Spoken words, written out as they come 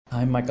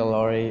I'm Michael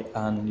Lowry,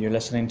 and you're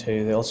listening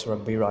to the Ulster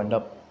Rugby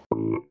Roundup.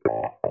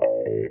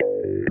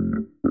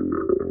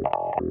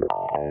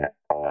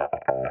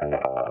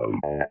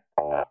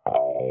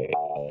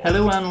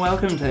 Hello and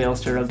welcome to the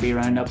Ulster Rugby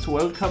Roundup's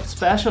World Cup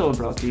special,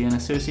 brought to you in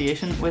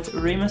association with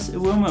Remus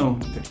Uomo,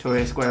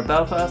 Victoria Square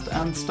Belfast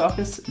and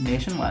Stockus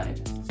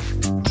nationwide.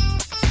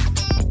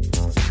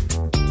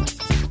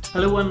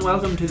 Hello and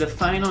welcome to the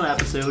final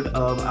episode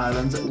of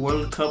Ireland's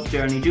World Cup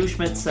journey. Joe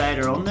Schmidt's side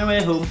are on their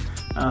way home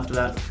after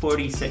that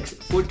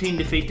 46-14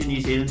 defeat to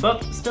New Zealand,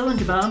 but still in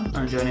Japan,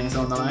 and joining us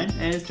on the line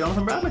is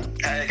Jonathan Bradley.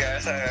 Hey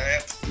guys, how are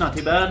you? Not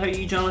too bad. How are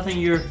you, Jonathan?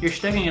 You're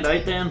sticking it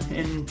out then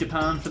in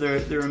Japan for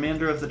the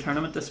remainder of the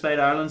tournament despite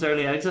Ireland's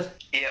early exit?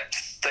 Yeah,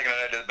 sticking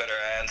it out to the bitter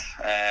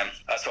end.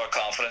 That's what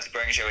confidence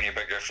brings you when you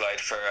book your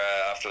flight for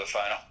after the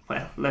final.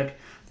 Well,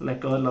 like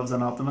God loves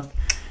an optimist.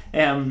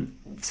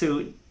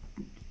 So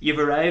you've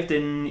arrived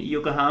in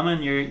Yokohama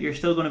and you're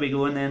still going to be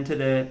going then to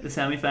the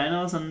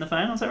semi-finals and the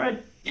finals, is that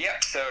right? Yeah,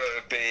 so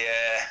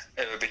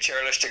it would be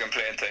churlish to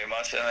complain too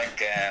much, I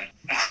think,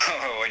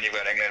 when you've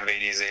got England v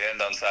New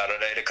Zealand on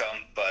Saturday to come.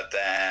 But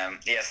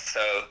yes,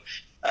 so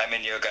I'm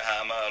in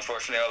Yokohama.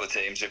 Unfortunately, all the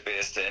teams are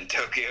based in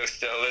Tokyo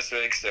still this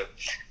week, so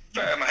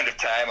fair amount of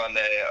time on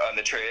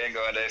the train,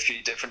 going to a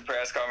few different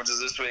press conferences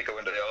this week. I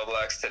went to the All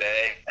Blacks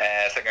today.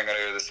 I think I'm going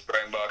to go to the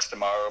Springboks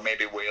tomorrow,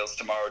 maybe Wales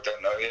tomorrow,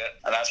 don't know yet.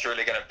 And that's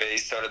really going to be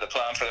sort of the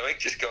plan for the week.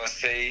 Just go and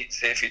see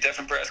a few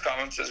different press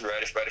conferences,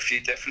 write about a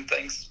few different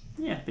things.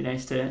 Yeah, it'd be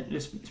nice to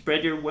just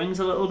spread your wings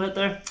a little bit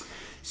there.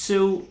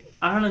 So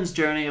Ireland's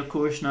journey, of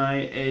course, now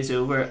is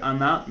over, and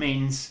that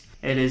means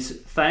it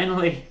is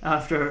finally,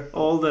 after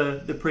all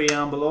the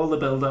preamble, all the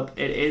build-up,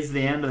 it is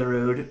the end of the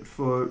road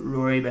for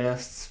Rory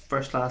Best's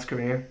first-class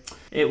career.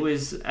 It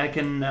was, I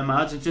can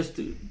imagine, just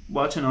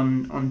watching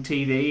on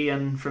TV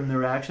and from the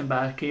reaction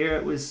back here,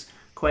 it was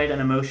quite an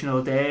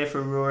emotional day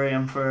for Rory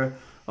and for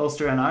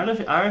Ulster and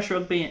Irish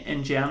rugby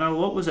in general.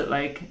 What was it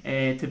like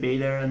to be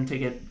there and to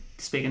get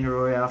speaking to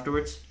Rory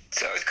afterwards?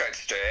 So it's quite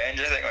strange,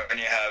 I think, when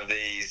you have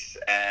these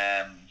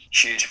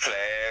huge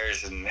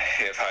players and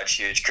who have had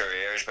huge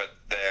careers, but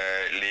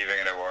they're leaving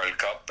in a World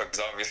Cup,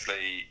 because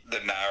obviously the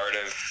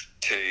narrative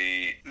to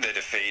the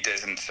defeat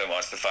isn't so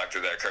much the fact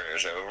that their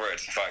career's over,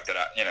 it's the fact that,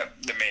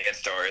 the main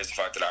story is the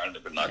fact that Ireland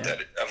have been knocked out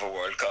of a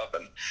World Cup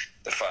and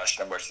the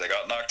fashion in which they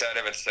got knocked out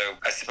of it. So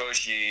I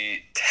suppose you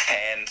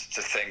tend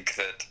to think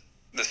that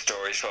the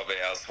story's probably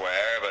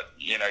elsewhere, but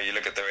you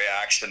look at the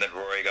reaction that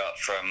Rory got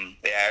from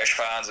the Irish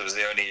fans. It was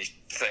the only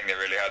thing they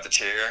really had to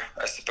cheer,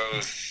 I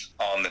suppose,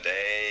 on the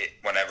day,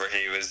 whenever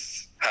he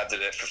had to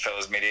fulfill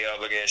his media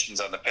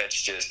obligations on the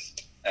pitch,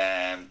 just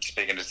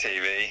speaking to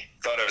TV.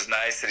 Thought it was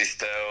nice that he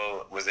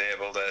still was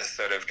able to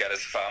sort of get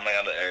his family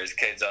or his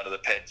kids onto the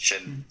pitch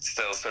and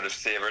still sort of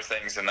savour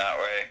things in that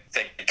way. I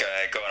think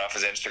going off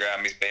his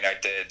Instagram, he's been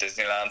out to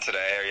Disneyland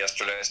today or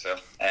yesterday, so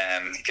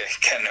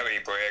getting a wee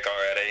break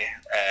already,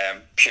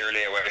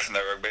 purely away from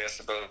the rugby, I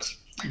suppose.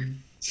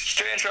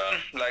 Strange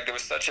one, it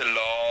was such a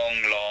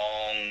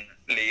long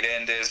lead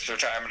into his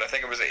retirement. I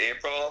think it was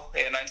April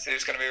he announced that he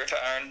was going to be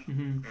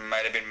retiring.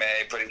 Might have been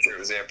May, pretty sure it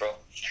was April.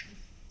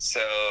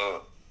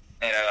 So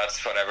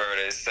that's whatever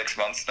it is, 6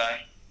 months now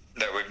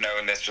that we've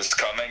known this was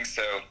coming.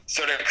 So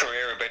sort of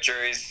career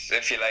obituaries,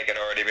 if you like, had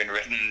already been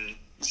written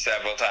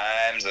several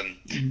times, and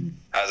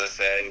as I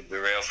said, the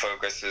real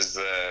focus is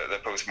the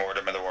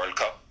post-mortem of the World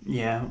Cup.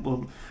 Yeah,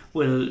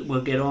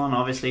 we'll get on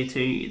obviously to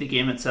the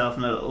game itself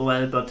in a little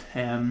while, but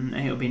I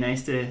think it would be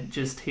nice to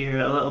just hear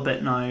a little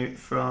bit now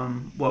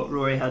from what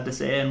Rory had to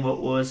say and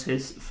what was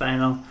his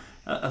final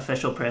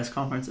official press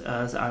conference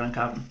as Ireland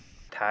captain.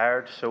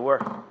 Tired,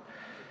 sore,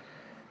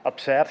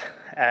 upset.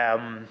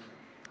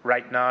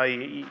 Right now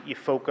you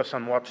focus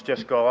on what's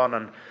just gone,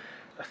 and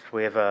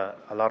we have a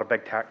lot of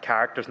big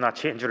characters in that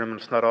changing room, and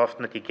it's not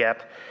often that you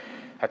get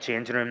a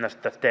changing room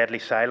that's deadly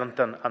silent,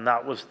 and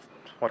that was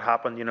what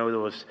happened.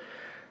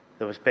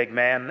 There was big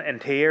men in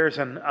tears,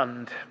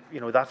 and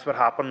that's what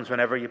happens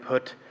whenever you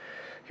put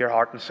your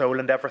heart and soul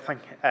into everything.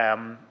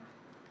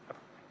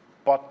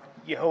 But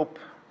you hope,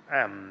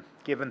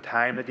 given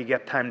time, that you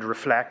get time to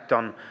reflect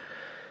on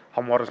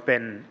what has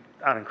been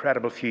an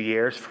incredible few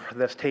years for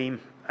this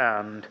team.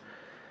 And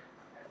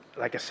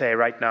like I say,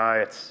 right now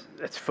it's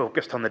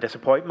focused on the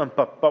disappointment,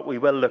 but we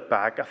will look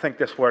back. I think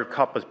this World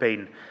Cup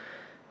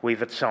we've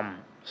had some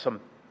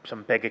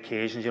big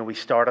occasions. We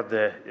started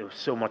there was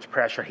so much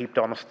pressure heaped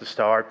on us at the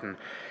start, and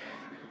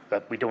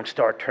that we don't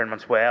start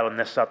tournaments well, and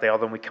this, that, the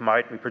other, and we come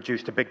out and we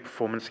produced a big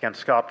performance against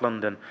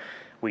Scotland, and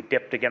we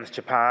dipped against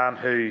Japan,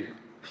 who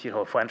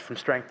went from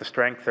strength to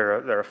strength.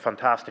 They're a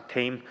fantastic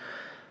team,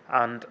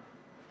 and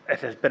it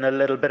has been a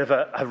little bit of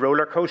a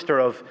roller coaster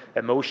of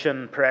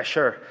emotion,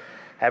 pressure,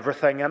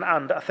 everything.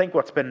 And I think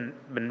what's been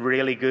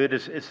really good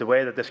is the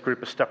way that this group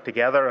has stuck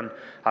together. And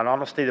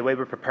honestly, the way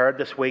we're prepared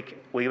this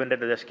week, we went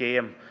into this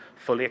game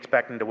fully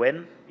expecting to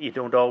win. You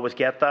don't always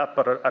get that,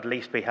 but at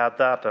least we had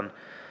that. And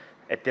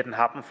it didn't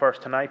happen for us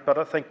tonight. But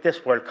I think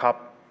this World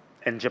Cup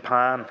in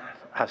Japan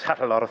has had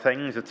a lot of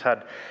things. It's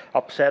had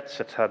upsets,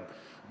 it's had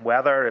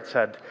weather, it's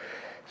had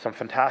some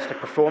fantastic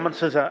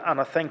performances, and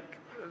I think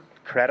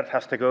credit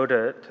has to go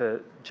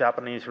to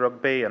Japanese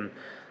rugby and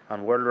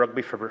World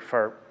Rugby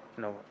for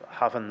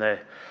having the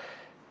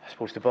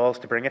balls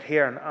to bring it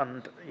here,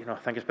 and I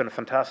think it's been a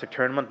fantastic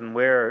tournament, and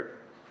we're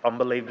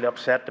unbelievably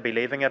upset to be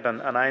leaving it,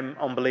 and I'm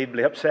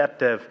unbelievably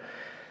upset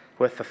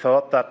with the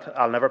thought that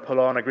I'll never pull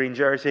on a green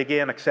jersey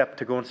again except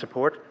to go and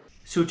support.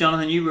 So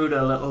Jonathan, you wrote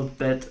a little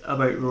bit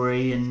about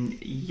Rory in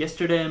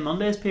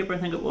Monday's paper, I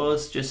think it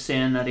was, just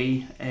saying that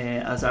he,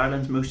 as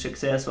Ireland's most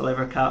successful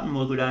ever captain,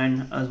 will go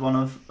down as one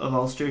of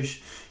Ulster's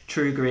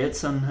true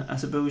greats, and I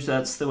suppose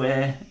that's the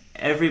way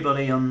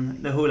everybody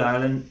on the whole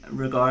Ireland,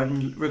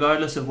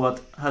 regardless of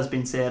what has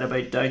been said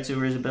about doubts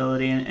over his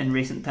ability in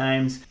recent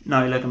times,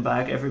 now looking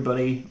back,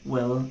 everybody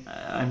will,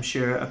 I'm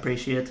sure,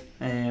 appreciate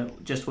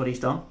just what he's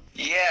done.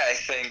 Yeah, I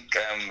think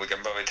we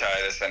can probably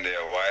tie this into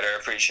a wider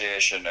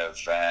appreciation of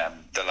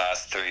the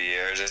last 3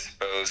 years. I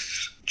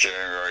suppose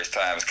during Rory's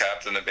time as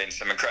captain, there have been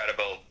some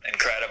incredible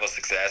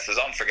successes,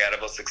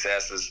 unforgettable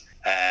successes.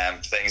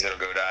 Things that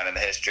will go down in the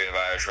history of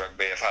Irish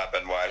rugby have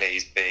happened while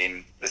he's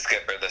been the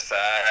skipper of the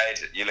side.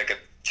 You look at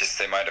just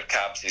the amount of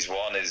caps he's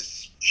won,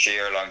 his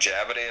sheer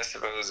longevity, I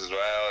suppose, as well.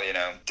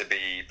 To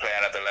be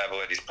playing at the level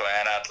that he's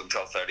playing at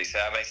until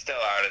 37. He's still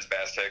Ireland's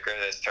best hooker.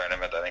 This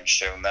tournament, I think,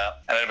 shown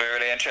that. And it'll be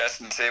really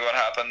interesting to see what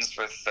happens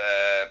with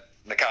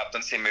the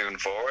captaincy moving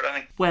forward, I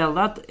think. Well,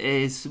 that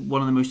is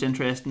one of the most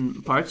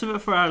interesting parts of it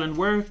for Ireland.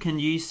 Where can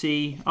you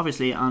see,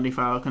 obviously Andy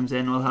Farrell comes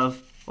in, will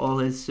have all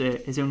his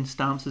own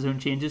stamps, his own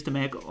changes to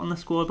make on the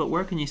squad, but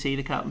where can you see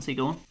the captaincy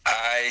going?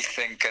 I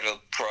think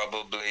it'll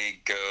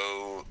probably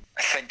go,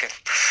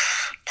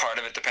 part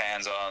of it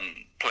depends on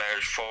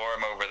players'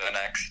 form over the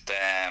next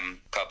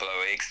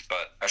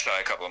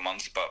couple of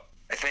months, but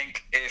I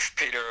think if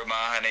Peter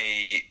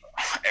O'Mahony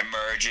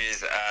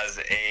emerges as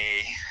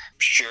a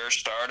sure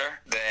starter,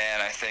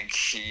 then I think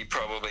he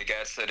probably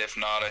gets it. If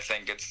not, I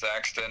think it's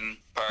Sexton.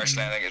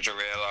 Personally, I think it's a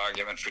real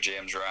argument for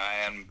James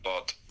Ryan,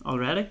 but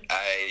already?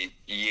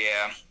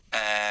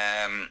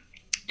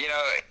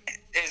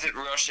 Is it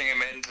rushing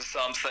him into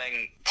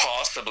something?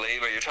 Possibly,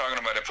 but you're talking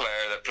about a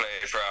player that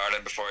played for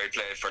Ireland before he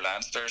played for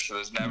Leinster, so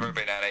there's never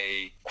been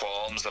any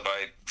qualms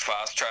about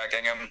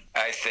fast-tracking him.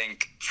 I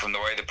think from the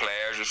way the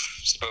players have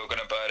spoken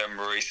about him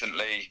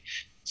recently,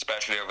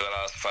 especially over the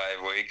last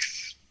 5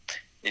 weeks,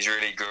 he's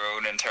really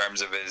grown in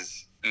terms of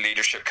his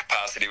leadership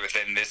capacity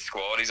within this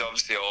squad. He's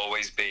obviously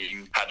always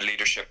had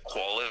leadership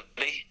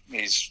quality.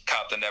 He's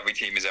captained every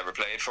team he's ever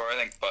played for, I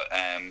think, but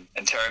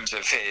in terms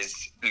of his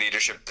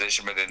leadership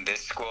position within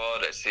this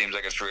squad, it seems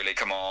like it's really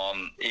come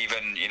on,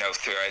 even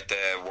throughout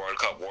the World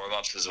Cup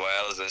warm-ups as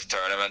well as this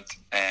tournament.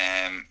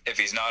 If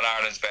he's not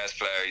Ireland's best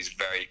player, he's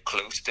very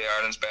close to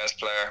Ireland's best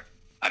player.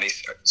 And he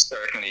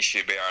certainly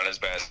should be Ireland's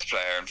best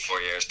player in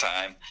 4 years'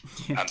 time,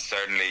 and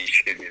certainly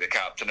should be the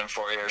captain in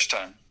 4 years'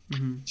 time.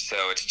 Mm-hmm.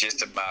 So it's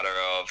just a matter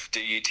of, do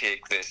you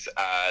take this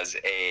as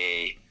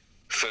a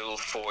full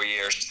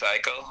 4-year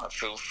cycle, a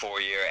full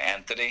 4-year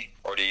entity,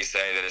 or do you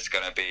say that it's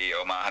going to be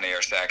O'Mahony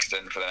or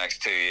Sexton for the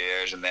next 2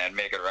 years and then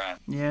make it around?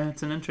 Yeah,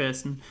 it's an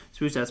interesting, I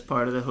suppose that's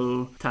part of the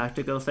whole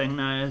tactical thing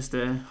now, as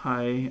to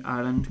how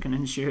Ireland can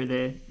ensure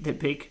they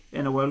peak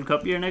in a World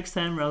Cup year next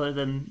time rather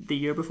than the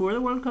year before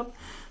the World Cup.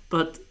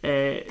 But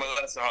well,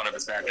 that's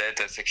 100% it.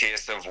 It's a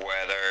case of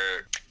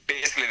whether,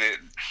 basically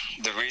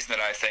the reason that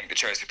I think the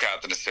choice of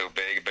captain is so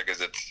big,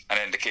 because it's an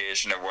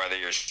indication of whether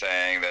you're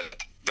saying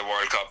that the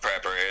World Cup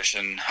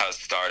preparation has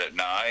started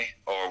now,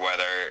 or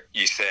whether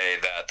you say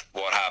that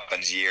what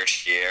happens year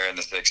to year in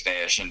the Six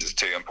Nations is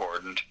too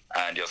important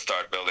and you'll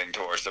start building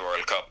towards the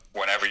World Cup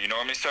whenever you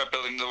normally start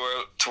building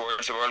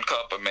towards the World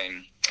Cup. I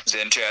mean, it's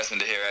interesting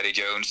to hear Eddie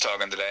Jones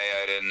talking today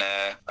out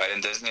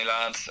in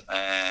Disneyland,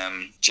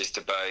 just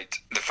about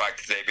the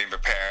fact that they've been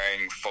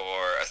preparing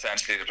for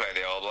essentially to play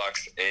the All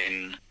Blacks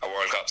in a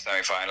World Cup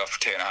semi-final for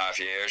 2.5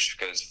 years,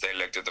 because they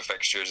looked at the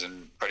fixtures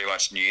and pretty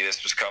much knew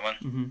this was coming.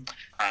 Mm-hmm.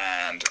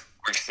 And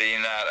we've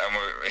seen that, and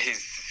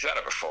he's said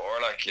it before,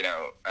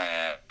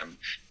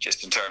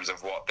 just in terms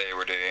of what they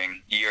were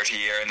doing year to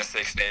year in the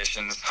Six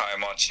Nations, how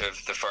much of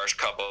the first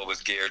couple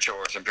was geared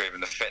towards improving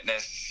the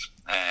fitness,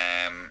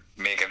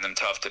 making them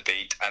tough to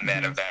beat, and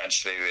then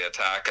eventually the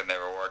attack, and they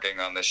were working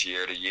on this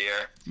year to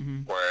year.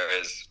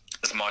 Whereas,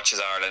 as much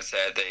as Ireland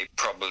said they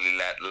probably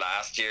let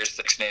this year's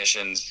Six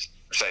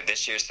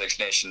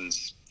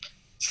Nations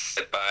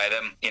sit by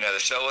them, there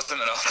still wasn't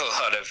an awful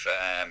lot of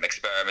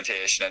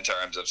experimentation in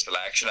terms of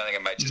selection. I think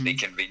it might just be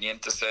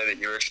convenient to say that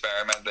you're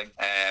experimenting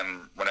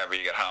whenever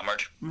you get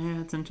hammered.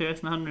 Yeah, it's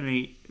interesting. I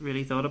hadn't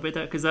really thought about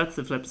that, because that's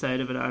the flip side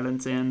of it,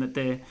 Ireland saying that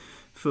they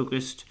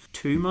focused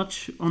too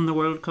much on the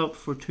World Cup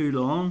for too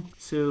long.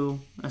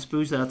 So I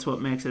suppose that's what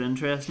makes it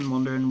interesting,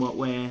 wondering what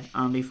way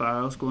Andy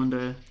Farrell's going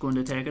to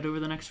take it over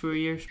the next 4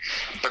 years.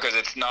 Because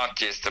it's not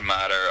just a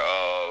matter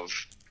of,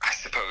 I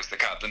suppose, the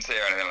captaincy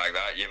or anything like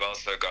that. You've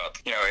also got,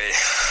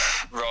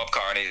 Rob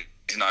Kearney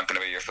is not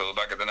going to be your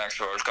fullback at the next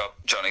World Cup.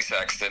 Johnny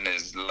Sexton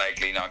is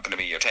likely not going to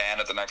be your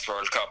 10 at the next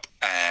World Cup.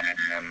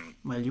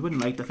 Well, you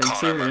wouldn't like to think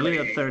so, really,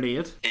 at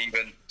 38.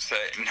 Even say,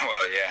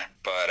 well, yeah,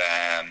 but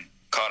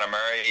Conor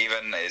Murray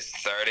even is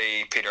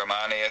 30. Peter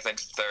O'Mahony, I think,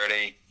 is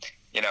 30.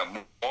 You know,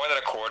 more than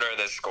a quarter of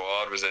this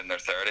squad was in their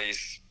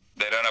 30s.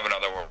 They don't have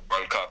another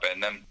World Cup in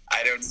them.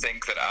 I don't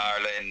think that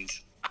Ireland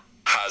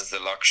has the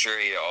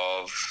luxury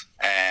of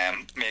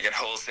making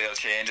wholesale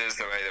changes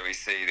the way that we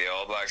see the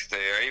All Blacks do,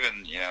 or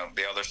even, you know,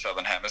 the other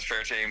Southern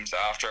Hemisphere teams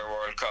after a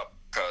World Cup,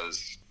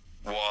 because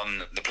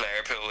one, the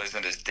player pool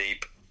isn't as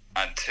deep,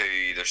 and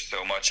two, there's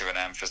so much of an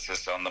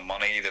emphasis on the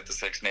money that the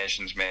Six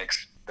Nations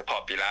makes. The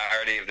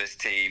popularity of this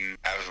team,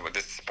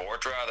 this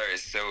sport rather,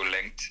 is so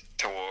linked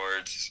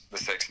towards the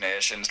Six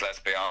Nations, let's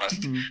be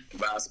honest. The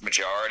vast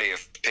majority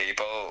of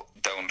people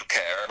don't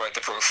care about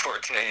the Pro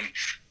 14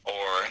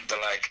 or the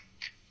like,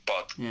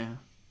 but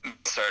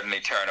certainly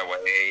turn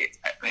away.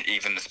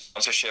 Even the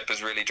sponsorship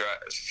is really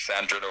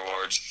centred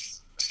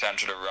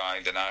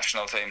around the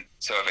national team.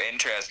 So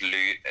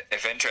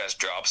if interest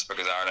drops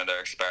because Ireland are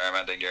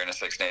experimenting during the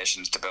Six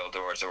Nations to build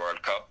towards the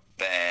World Cup,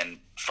 then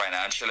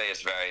financially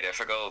it's very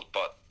difficult,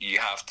 but you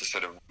have to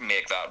sort of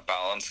make that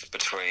balance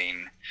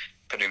between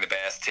putting the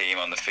best team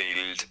on the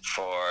field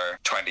for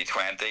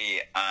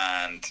 2020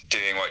 and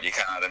doing what you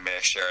can to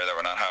make sure that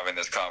we're not having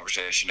this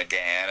conversation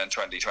again in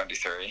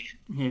 2023.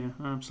 Yeah,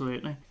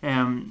 absolutely.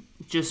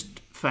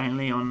 Just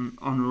finally on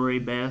Rory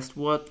Best,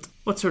 what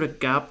sort of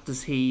gap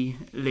does he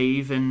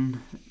leave in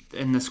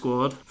the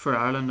squad for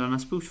Ireland, and I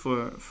suppose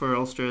for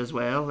Ulster as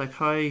well? Like,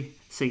 how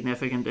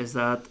significant is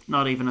that,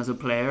 not even as a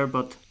player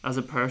but as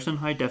a person?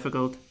 How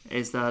difficult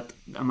is that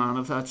a man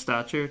of that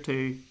stature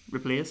to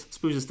replace? I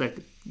suppose it's like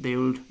the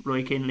old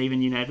Roy Keane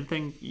leaving United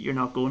thing, you're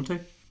not going to.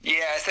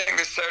 Yeah, I think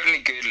there's certainly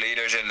good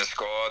leaders in the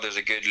squad. There's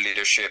a good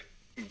leadership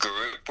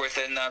group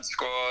within that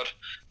squad,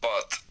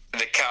 but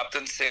the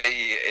captaincy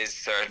is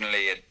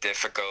certainly a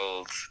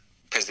difficult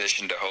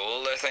position to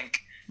hold, I think.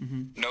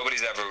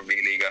 Nobody's ever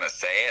really going to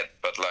say it,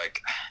 but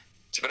like,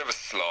 it's a bit of a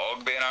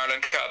slog being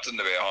Ireland captain,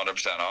 to be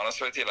 100% honest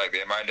with you. Like,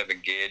 the amount of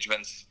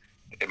engagements,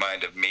 the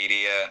amount of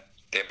media,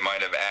 the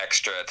amount of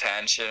extra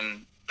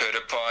attention put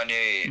upon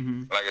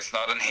you, like, it's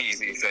not an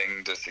easy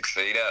thing to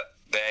succeed at.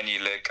 Then you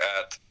look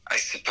at, I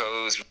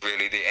suppose,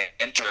 really the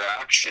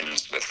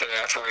interactions with the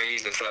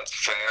referees, if that's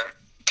fair.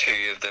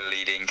 Two of the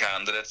leading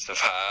candidates have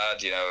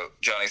had, you know,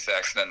 Johnny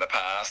Sexton in the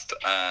past,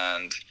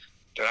 and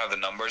don't have the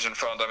numbers in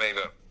front of me,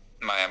 but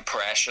my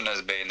impression has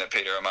been that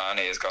Peter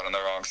O'Mahony has gone on the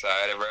wrong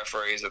side of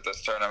referees at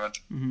this tournament.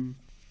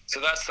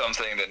 So that's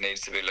something that needs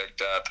to be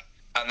looked at.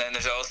 And then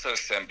there's also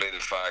simply the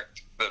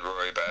fact that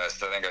Rory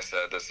Best, I think I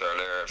said this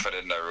earlier, if I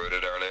didn't, I wrote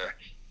it earlier,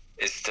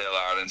 is still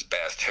Ireland's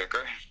best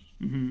hooker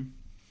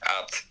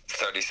at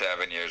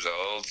 37 years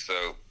old.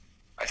 So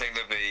I think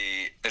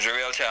there's a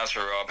real chance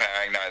for Rob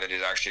Herring, now that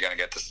he's actually going to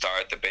get to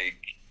start the big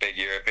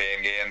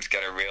European games,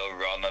 get a real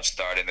run of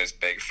starting those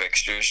big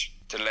fixtures,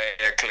 to lay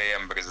a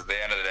claim, because at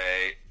the end of the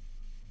day,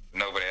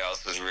 nobody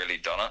else has really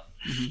done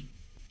it.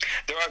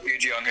 There are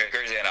huge young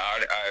hookers in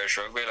Irish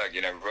rugby, like,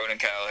 you know, Ronan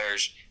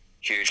Kelleher's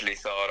hugely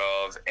thought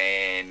of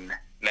in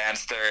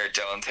Leinster.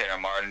 Dylan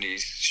Taylor-Martin,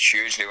 he's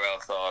hugely well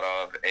thought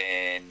of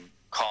in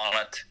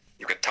Connacht.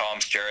 You've got Tom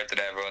Stewart that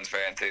everyone's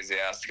very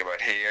enthusiastic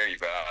about here.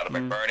 You've got Adam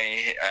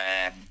McBurney.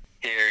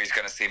 Here he's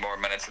going to see more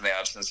minutes in the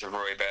absence of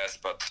Rory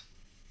Best, but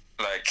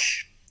like,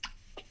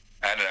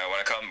 I don't know, when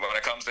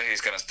it comes to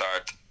who's going to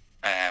start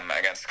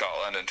against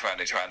Scotland in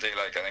 2020,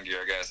 like, I think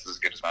your guess is as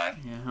good as mine.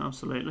 Yeah,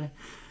 absolutely.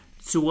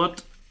 So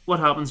what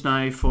happens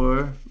now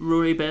for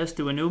Rory Best?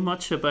 Do we know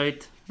much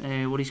about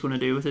what he's going to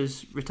do with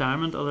his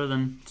retirement, other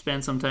than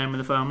spend some time with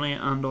the family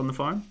and on the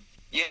farm?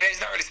 Yeah, he's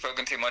not really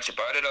spoken too much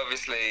about it.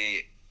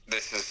 Obviously,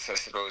 this is, I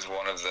suppose,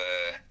 one of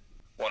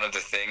the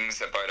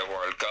things about a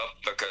World Cup,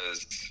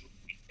 because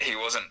he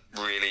wasn't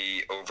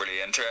really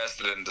overly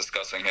interested in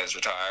discussing his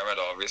retirement,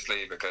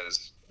 obviously,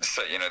 because,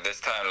 so, you know,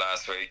 this time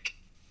last week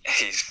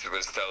he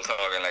was still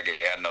talking like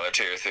he had another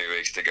 2 or 3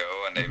 weeks to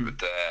go, and they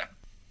would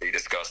be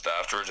discussed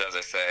afterwards. As I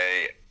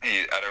say,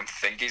 I don't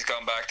think he's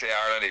gone back to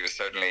Ireland. He was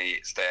certainly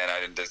staying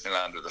out in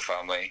Disneyland with the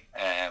family.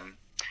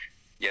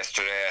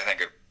 Yesterday, I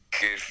think a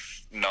good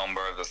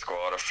number of the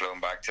squad have flown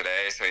back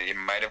today, so he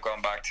might have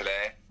gone back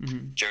today.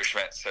 Joe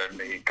Schmidt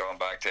certainly going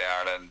back to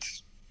Ireland,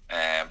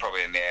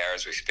 probably in the air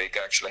as we speak,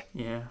 actually.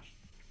 Yeah.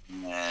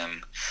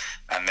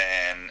 And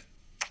then,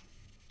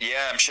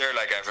 yeah, I'm sure,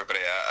 like everybody,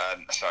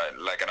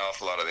 like an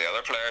awful lot of the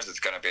other players, it's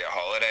going to be a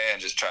holiday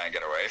and just try and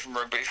get away from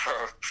rugby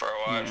for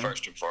a while,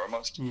 first and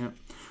foremost. Yeah.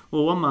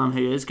 Well, one man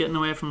who is getting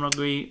away from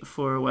rugby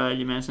for a while,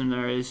 you mentioned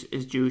there, is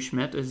Joe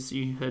Schmidt, as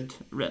you had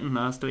written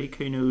last week.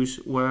 Who knows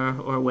where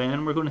or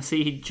when we're going to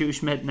see Joe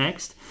Schmidt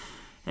next.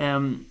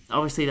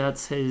 Obviously,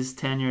 that's his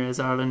tenure as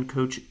Ireland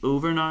coach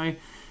over now.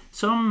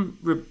 Some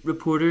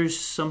reporters,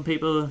 some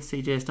people,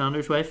 CJ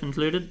Stander's wife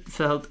included,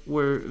 felt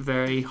were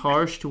very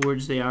harsh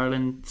towards the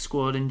Ireland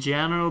squad in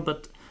general,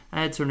 but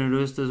I had sort of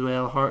noticed as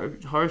well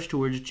harsh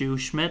towards Joe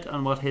Schmidt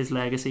and what his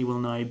legacy will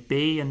now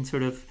be, and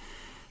sort of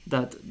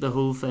that the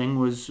whole thing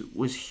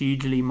was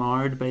hugely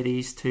marred by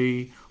these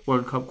 2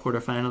 World Cup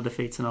quarter-final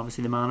defeats, and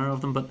obviously the manner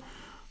of them. But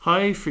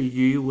how, for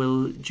you,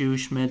 will Joe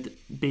Schmidt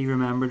be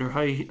remembered, or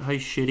how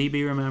should he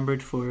be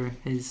remembered for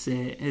his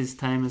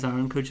time as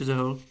Ireland coach as a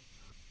whole?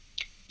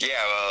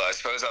 Yeah, well, I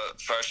suppose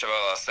first of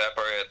all, I'll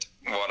separate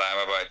what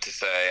I'm about to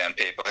say and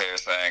people here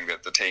saying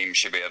that the team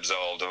should be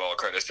absolved of all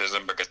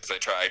criticism because they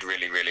tried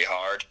really, really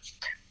hard.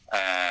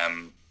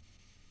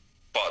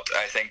 But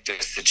I think to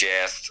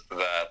suggest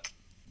that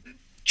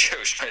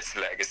Joe Schmidt's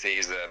legacy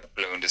is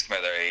blown to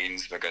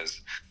smithereens because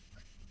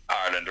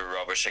Ireland were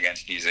rubbish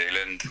against New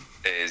Zealand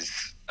is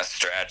a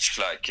stretch.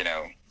 Like,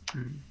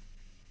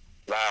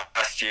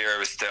 last year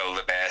was still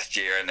the best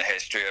year in the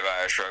history of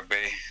Irish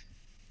rugby.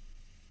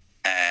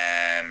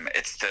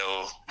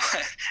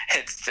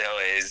 It still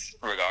is,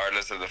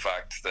 regardless of the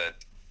fact that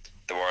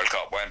the World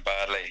Cup went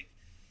badly.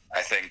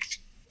 I think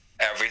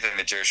everything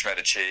that Joe Schmidt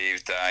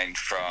achieved, down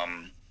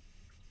from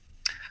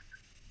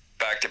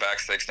back-to-back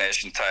Six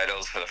Nations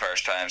titles for the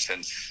first time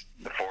since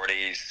the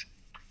 40s,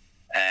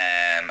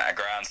 a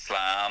Grand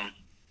Slam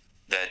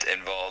that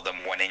involved them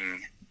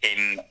winning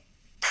in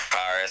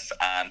Paris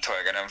and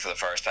Twickenham for the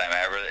first time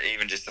ever,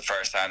 even just the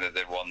first time that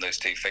they'd won those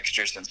two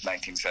fixtures since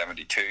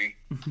 1972.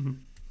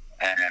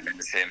 In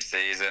the same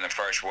season, a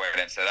first win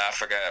in South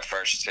Africa, a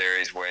first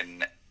series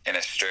win in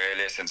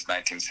Australia since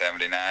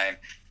 1979,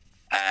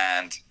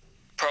 and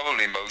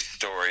probably most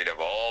storied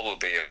of all will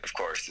be, of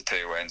course, the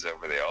two wins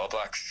over the All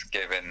Blacks,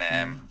 given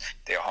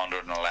the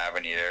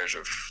 111 years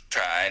of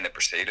trying that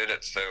preceded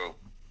it. So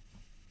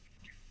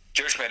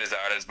Joe Schmidt is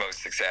Ireland's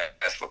most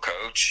successful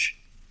coach.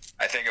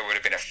 I think it would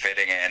have been a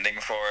fitting ending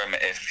for him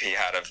if he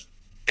had have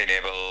been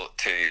able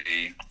to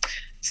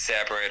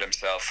separate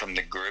himself from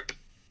the group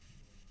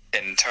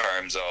in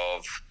terms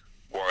of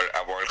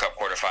a World Cup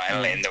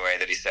quarter-final, in the way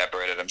that he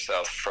separated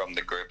himself from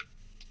the group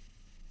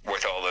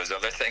with all those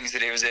other things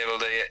that he was able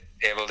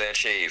to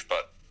achieve.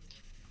 But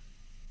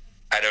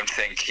I don't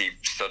think he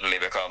suddenly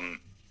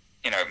become,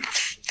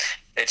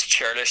 it's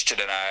churlish to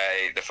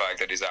deny the fact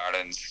that he's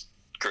Ireland's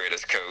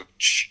greatest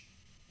coach,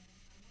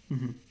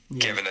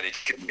 given that he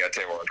couldn't get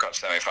to a World Cup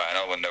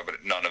semi-final when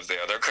none of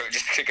the other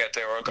coaches could get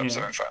to a World Cup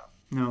semi-final.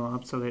 No,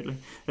 absolutely.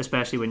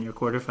 Especially when your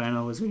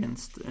quarter-final was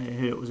against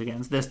who it was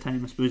against. This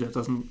time, I suppose that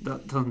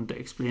doesn't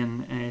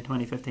explain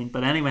 2015.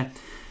 But anyway,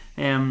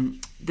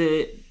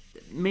 the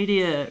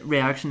media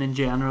reaction in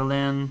general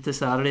then to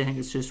Saturday, I think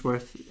it's just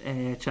worth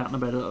chatting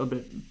about a little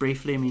bit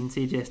briefly. I mean,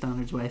 CJ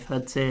Standard's wife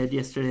had said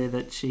yesterday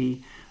that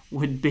she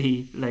wouldn't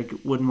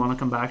want to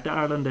come back to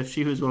Ireland if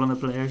she was one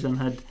of the players and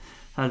had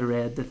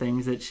read the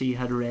things that she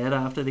had read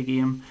after the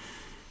game.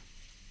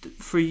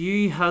 For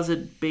you, has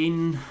it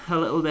been a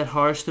little bit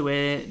harsh the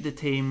way the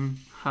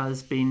team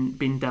has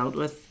been dealt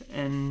with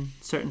in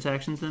certain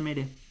sections of the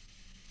media?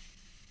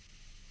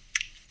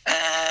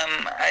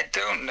 I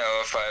don't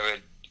know if I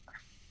would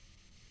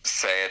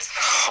say it's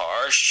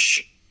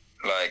harsh.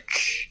 Like,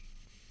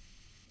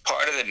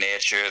 part of the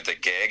nature of the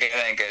gig, I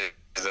think,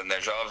 is, and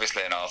there's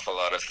obviously an awful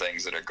lot of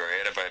things that are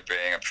great about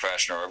being a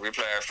professional rugby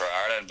player for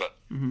Ireland, but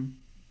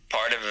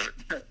part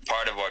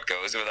of what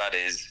goes with that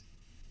is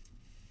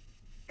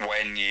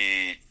when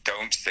you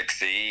don't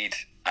succeed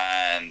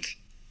and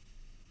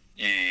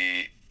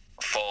you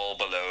fall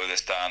below the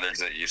standards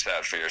that you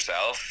set for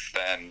yourself,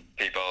 then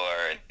people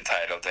are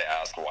entitled to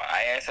ask why.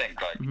 I think,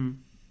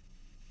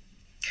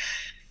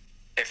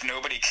 if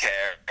nobody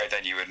cared,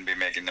 then you wouldn't be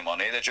making the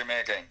money that you're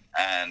making.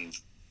 And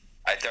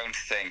I don't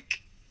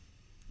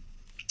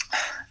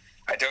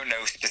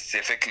know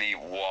specifically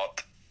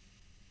what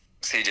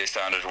CJ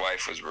Standard's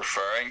wife was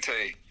referring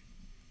to,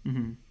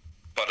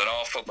 but an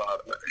awful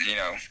lot,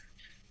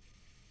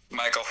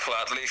 Michael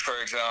Flatley,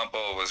 for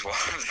example, was one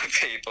of the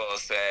people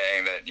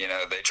saying that,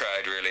 they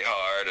tried really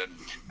hard, and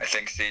I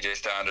think CJ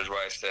Standard's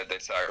wife said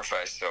they'd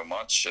sacrificed so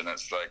much, and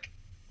it's like,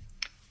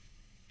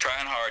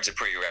 trying hard's a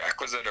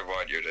prerequisite of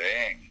what you're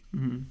doing.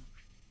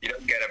 You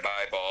don't get a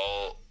bye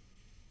ball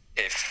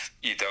if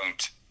you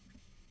don't.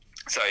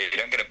 Sorry, you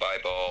don't get a bye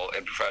ball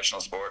in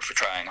professional sport for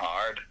trying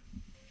hard.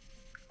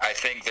 I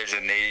think there's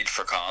a need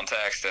for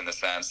context in the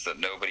sense that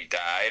nobody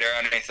died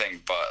or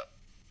anything, but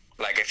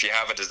if you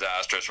have a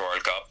disastrous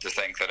World Cup, to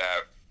think that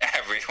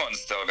everyone's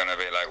still going to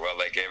be like, well,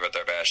 they gave it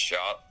their best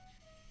shot,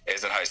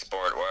 isn't how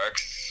sport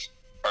works,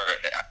 or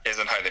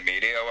isn't how the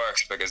media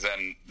works, because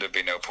then there'd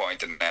be no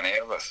point in any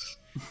of us.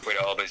 We'd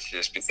always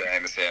just be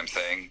saying the same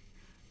thing,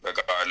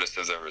 regardless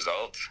of the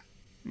result.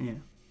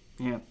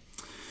 Yeah.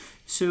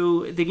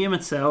 So the game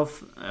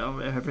itself,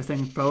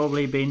 everything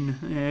probably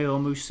been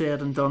almost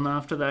said and done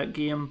after that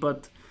game,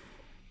 but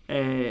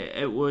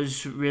it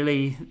was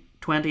really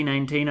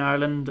 2019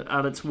 Ireland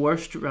at its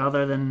worst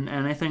rather than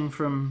anything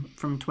from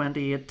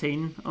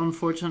 2018,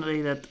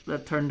 unfortunately,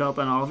 that turned up.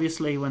 And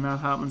obviously when that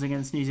happens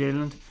against New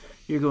Zealand,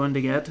 you're going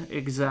to get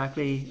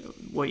exactly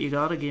what you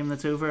got, a game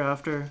that's over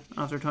after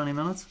 20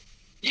 minutes.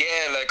 Yeah,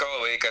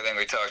 all week I think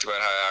we talked about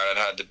how Ireland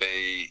had to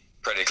be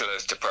pretty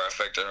close to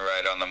perfect and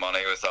right on the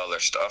money with all their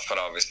stuff, and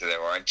obviously they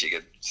weren't. You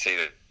could see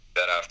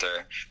that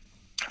after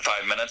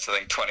 5 minutes. I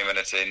think 20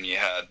 minutes in you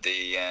had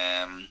the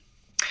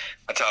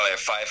a tally of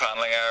 5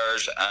 handling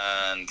errors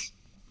and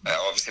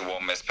obviously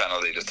 1 missed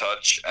penalty to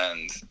touch,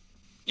 and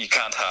you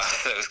can't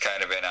have those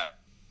kind of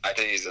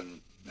inactivities. And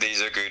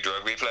these are good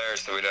rugby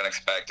players, so we don't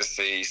expect to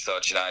see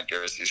such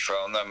inaccuracies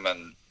from them.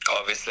 And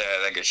obviously,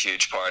 I think a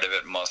huge part of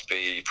it must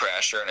be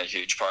pressure, and a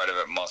huge part of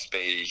it must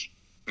be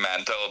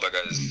mental,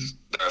 because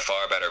they're a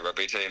far better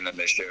rugby team than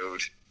they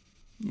showed.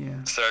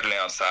 Yeah. Certainly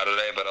on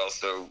Saturday, but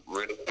also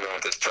really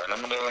throughout this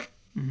tournament, I think.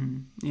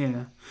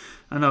 Yeah.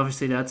 And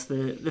obviously that's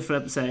the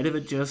flip side of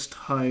it, just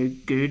how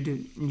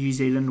good New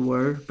Zealand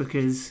were,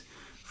 because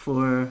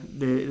for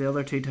the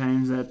other two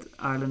times that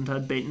Ireland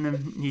had beaten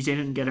them, New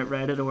Zealand get it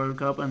right at the World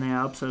Cup, and they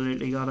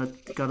absolutely got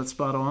it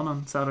spot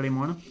on Saturday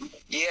morning.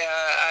 Yeah,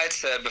 I'd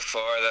said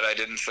before that I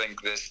didn't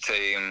think this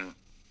team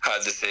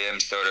had the same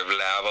sort of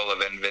level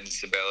of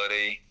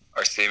invincibility,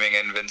 or seeming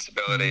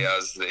invincibility,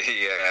 as the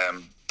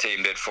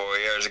team did 4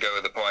 years ago.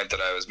 The point that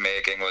I was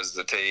making was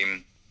the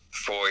team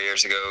 4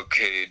 years ago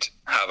could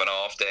have an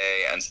off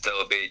day and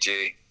still beat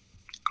you,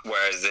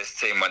 whereas this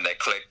team, when they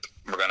clicked,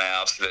 were going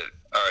to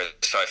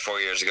 4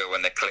 years ago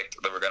when they clicked,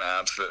 they were going to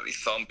absolutely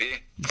thump you.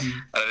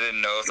 And I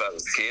didn't know if that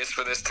was the case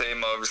for this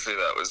team. Obviously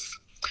that was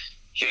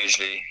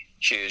hugely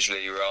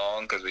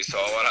wrong, because we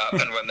saw what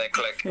happened when they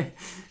clicked.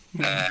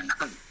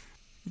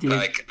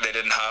 Like, they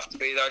didn't have to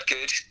be that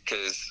good,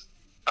 because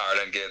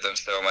Ireland gave them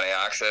so many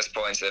access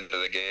points into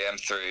the game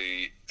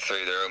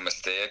through their own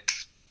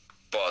mistakes.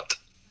 But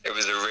it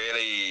was a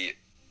really,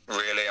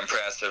 really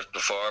impressive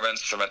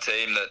performance from a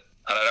team that,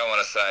 and I don't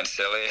want to sound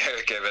silly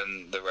here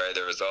given the way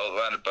the result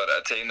went, but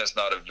a team that's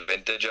not a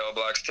vintage All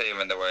Blacks team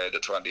in the way the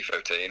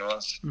 2015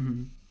 was.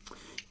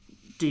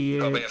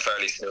 Probably a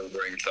fairly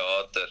sobering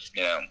thought that,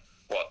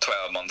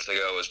 12 months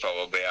ago was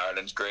probably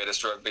Ireland's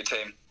greatest rugby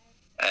team,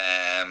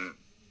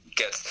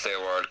 gets to the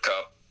World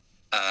Cup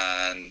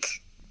and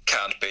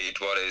can't beat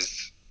what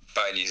is,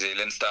 by New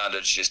Zealand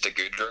standards, just a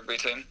good rugby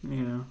team.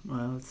 Yeah,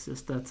 well, it's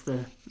just doesn't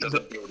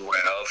bode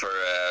well for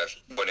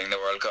winning the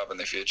World Cup in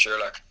the future.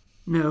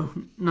 No,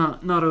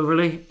 not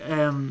overly.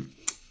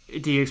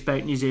 Do you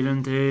expect New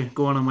Zealand to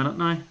go on and win it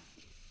now?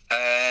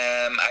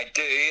 I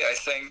do. I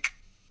think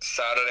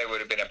Saturday would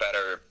have been a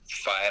better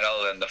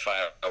final than the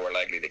final we're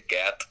likely to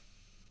get.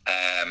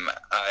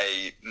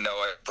 I know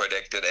I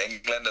predicted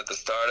England at the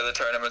start of the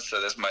tournament, so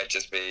this might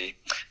just be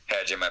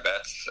hedging my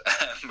bets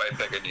by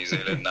picking New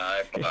Zealand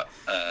now. But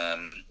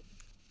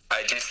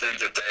I just think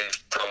that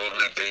they've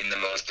probably been the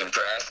most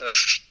impressive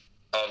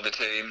of the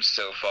teams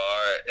so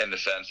far, in the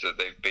sense that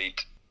they've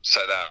beat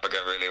South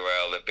Africa really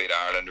well, they've beat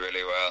Ireland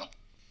really well.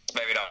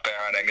 Maybe not fair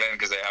on England,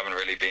 because they haven't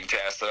really been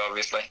tested,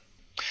 obviously.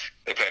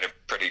 They played a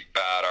pretty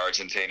bad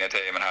Argentina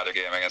team and had their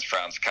game against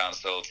France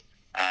cancelled,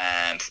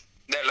 and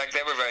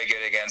they were very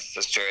good against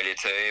Australia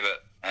too,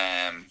 but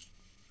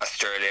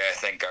Australia, I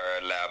think, are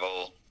a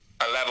level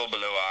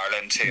below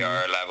Ireland, who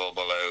are a level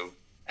below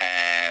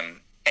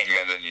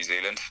England and New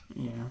Zealand.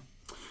 Yeah.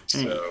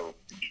 So,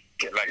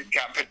 you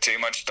can't put too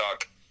much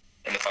stock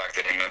in the fact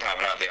that England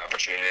haven't had the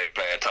opportunity to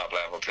play a top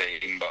level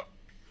team, but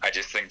I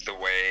just think the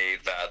way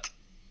that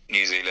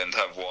New Zealand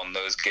have won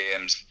those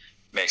games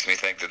makes me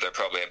think that they're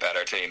probably a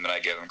better team than I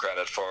give them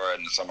credit for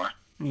in the summer.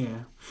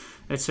 Yeah,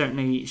 it's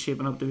certainly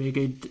shaping up to be a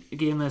good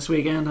game this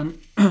weekend,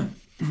 and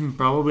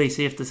probably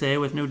safe to say,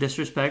 with no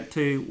disrespect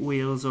to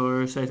Wales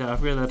or South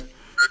Africa, that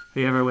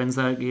whoever wins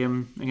that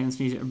game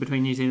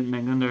between New Zealand and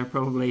England are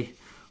probably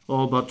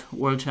all but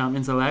world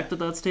champions elect at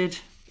that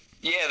stage.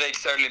 Yeah, they'd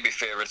certainly be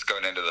favourites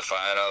going into the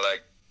final.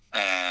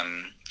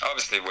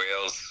 Obviously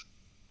Wales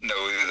know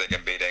that they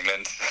can beat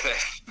England.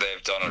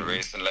 They've done it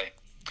recently,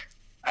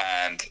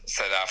 and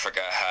South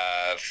Africa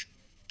have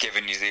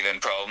given New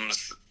Zealand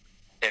problems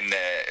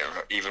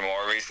even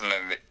more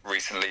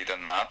recently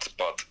than that.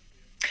 But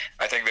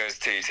I think those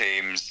two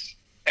teams,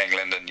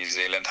 England and New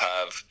Zealand,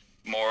 have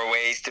more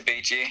ways to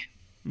beat you,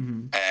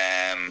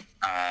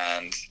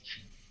 and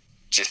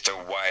just a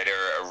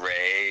wider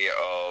array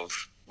of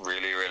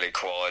really, really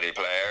quality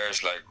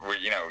players.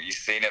 You've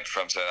seen it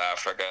from South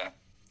Africa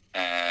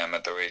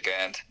at the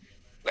weekend.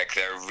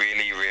 They're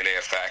really, really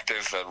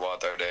effective at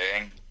what they're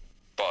doing.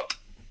 But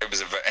it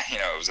was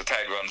a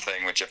tight run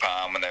thing with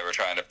Japan when they were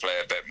trying to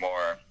play a bit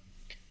more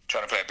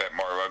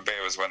rugby.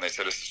 It was when they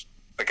sort of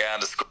began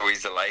to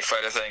squeeze the life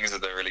out of things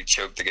that they really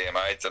choked the game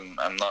out, and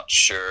I'm not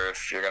sure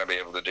if you're going to be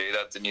able to do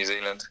that to New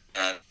Zealand.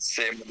 And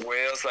same with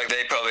Wales.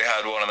 They probably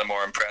had one of the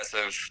more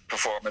impressive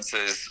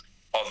performances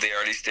of the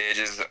early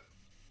stages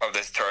of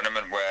this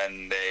tournament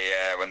when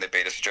they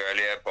beat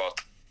Australia,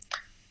 but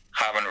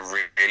haven't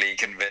really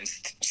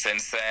convinced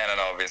since then. And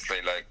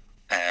obviously, we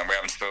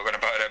haven't spoken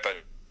about it, but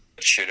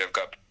it should have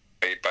got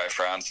beat by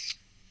France.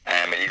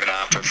 Even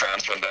after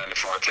France went down to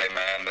 14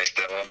 men, they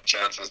still have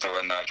chances to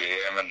win that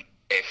game. And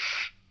if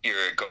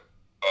you're going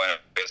on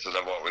the basis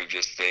of what we've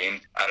just seen,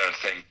 I don't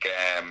think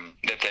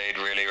that they'd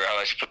really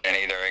relish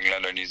playing either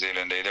England or New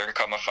Zealand either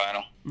come a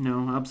final.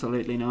 No,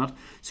 absolutely not.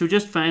 So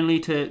just finally,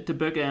 to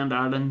bookend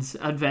Ireland's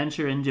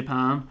adventure in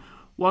Japan,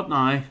 what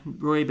now?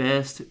 Rory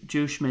Best,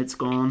 Joe Schmidt's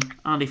gone,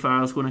 Andy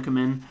Farrell's going to come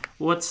in.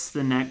 What's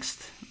the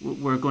next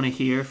we're going to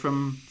hear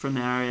from the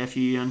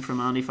RAFU and from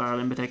Andy Farrell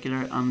in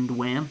particular, and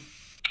when?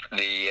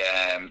 The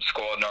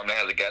squad normally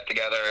has a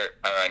get-together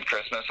around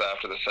Christmas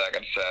after the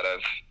second set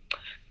of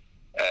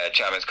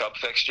Champions Cup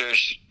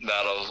fixtures.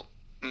 That'll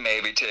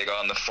maybe take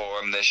on the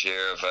form this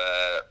year of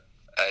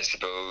I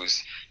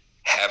suppose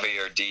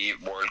heavier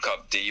World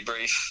Cup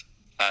debrief,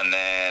 and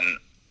then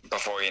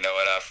before you know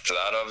it, after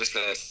that,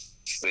 obviously it's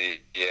the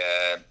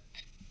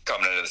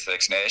coming into the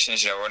Six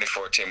Nations. We're only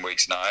 14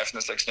 weeks now from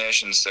the Six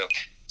Nations, so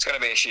it's going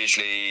to be a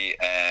hugely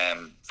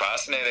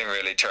fascinating,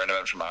 really,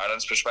 tournament from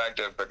Ireland's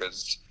perspective,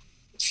 because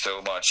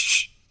so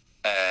much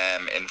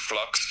in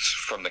flux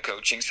from the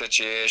coaching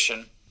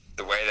situation.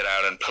 The way that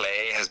Ireland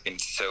play has been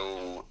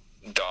so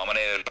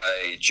dominated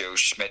by Joe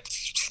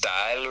Schmidt's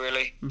style,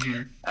 really.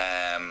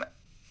 Mm-hmm.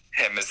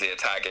 Him as the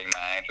attacking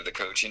mind with the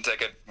coaching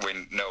ticket. We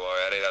know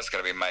already that's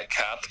going to be Mike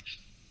Catt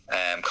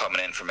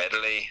coming in from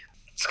Italy.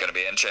 It's going to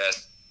be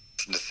interesting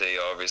to see,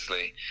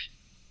 obviously,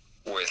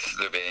 with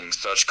there being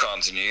such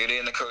continuity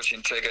in the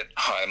coaching ticket,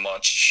 how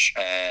much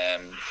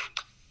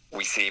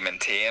we see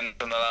maintained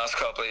in the last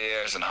couple of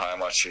years and how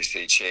much we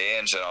see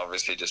change, and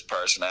obviously just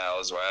personnel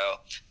as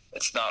well.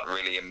 It's not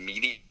really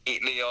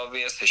immediately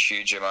obvious, a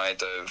huge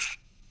amount of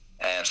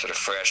sort of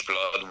fresh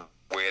blood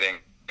waiting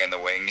in the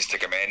wings to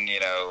come in.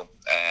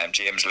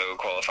 James Lowe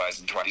qualifies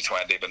in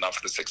 2020, but not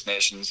for the Six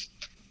Nations.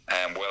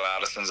 Will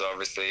Addison's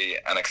obviously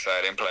an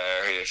exciting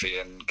player who, if he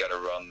can get a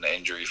run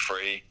injury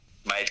free,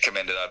 might come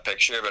into that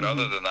picture. But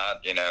other than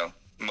that,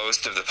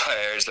 most of the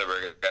players that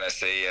we're going to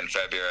see in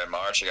February and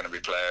March are going to be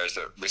players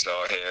that we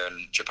saw here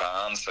in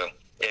Japan. So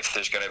if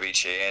there's going to be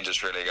change,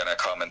 it's really going to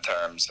come in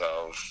terms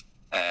of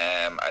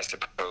I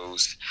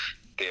suppose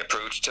the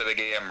approach to the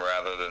game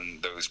rather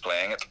than those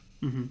playing it.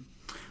 Mm-hmm.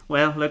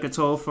 Well, look, it's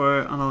all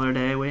for another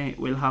day.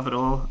 We'll have it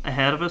all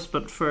ahead of us,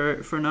 but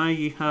for now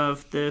you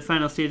have the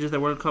final stages of the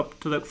World Cup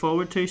to look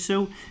forward to,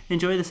 so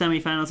enjoy the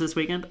semi-finals this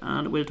weekend,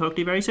 and we'll talk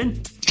to you very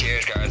soon.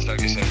 Cheers guys, talk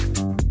to you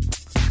soon.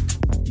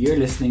 You're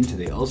listening to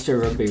the Ulster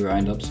Rugby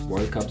Roundups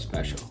World Cup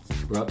Special,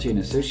 brought to you in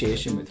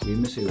association with Wee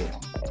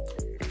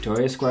Masuaron,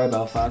 Victoria Square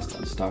Belfast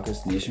and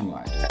stockists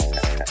nationwide.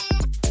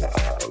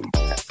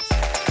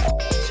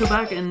 So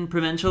back in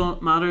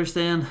provincial matters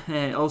then,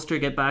 Ulster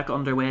get back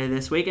underway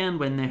this weekend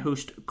when they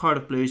host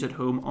Cardiff Blues at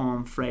home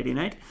on Friday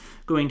night.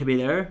 Going to be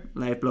there,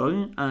 live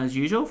blogging as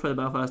usual for the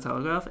Belfast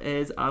Telegraph,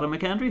 is Adam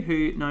McKendry,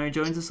 who now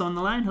joins us on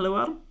the line. Hello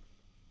Adam.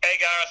 Hey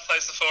Gareth,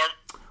 how's the form?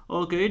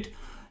 All good.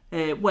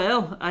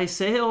 Well, I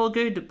say all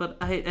good, but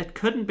it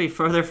couldn't be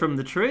further from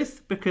the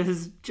truth,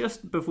 because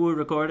just before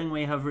recording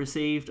we have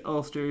received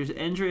Ulster's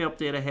injury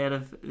update ahead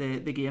of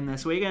the game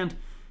this weekend.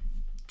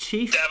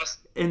 Chief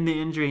in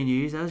the injury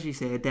news, as you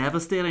say,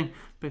 devastating,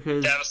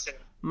 because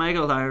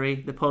Michael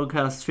Lowry, the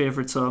podcast's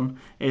favourite son,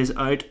 is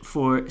out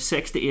for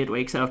 6 to 8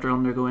 weeks after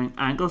undergoing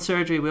ankle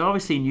surgery. We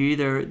obviously knew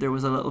there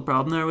was a little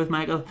problem there with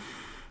Michael.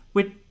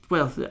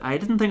 Well, I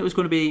didn't think it was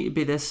going to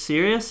be this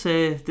serious.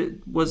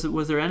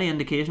 Was there any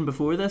indication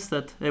before this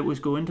that it was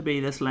going to be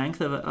this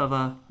length of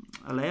a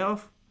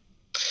layoff?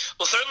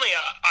 Well, certainly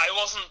I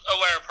wasn't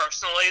aware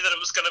personally that it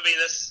was going to be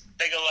this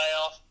big a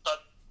layoff, but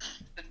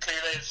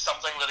clearly it's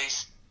something that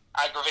he's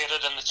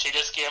aggravated in the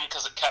Cheetahs game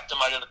because it kept him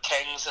out of the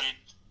Kings, and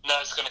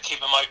now it's going to keep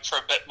him out for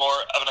a bit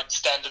more of an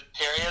extended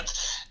period.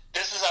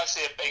 This is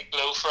actually a big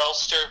blow for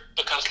Ulster,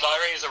 because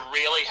Lowry is a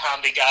really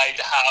handy guy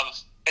to have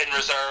in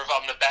reserve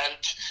on the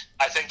bench.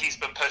 I think he's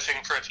been pushing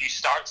for a few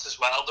starts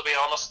as well, to be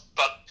honest,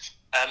 but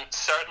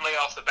certainly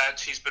off the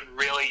bench he's been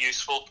really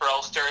useful for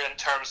Ulster in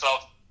terms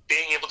of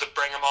being able to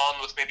bring him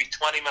on with maybe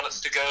 20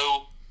 minutes to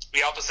go.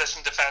 The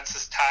opposition defence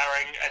is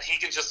tiring, and he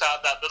can just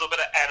add that little bit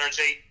of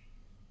energy,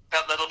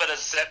 that little bit of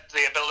zip,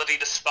 the ability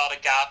to spot a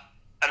gap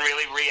and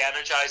really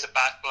re-energise a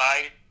back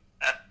line,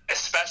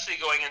 especially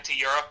going into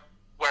Europe,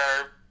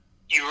 where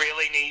you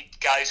really need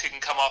guys who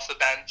can come off the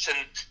bench and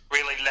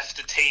really lift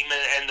a team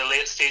in the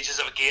late stages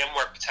of a game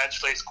where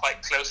potentially it's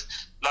quite close.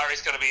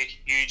 Larry's going to be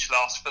a huge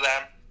loss for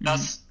them. Mm-hmm.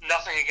 That's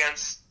nothing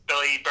against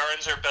Billy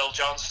Burns or Bill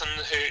Johnson,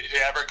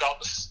 whoever got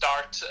the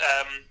start,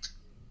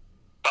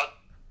 but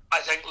I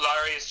think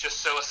Larry is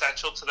just so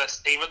essential to this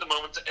team at the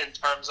moment in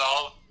terms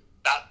of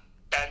that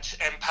bench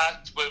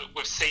impact.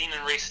 We've seen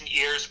in recent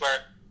years where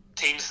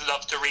teams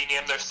love to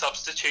rename their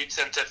substitutes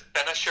into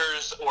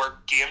finishers or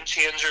game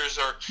changers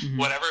or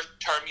whatever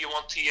term you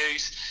want to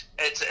use.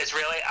 It's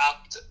really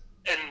apt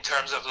in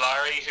terms of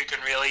Lowry, who can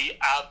really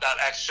add that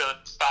extra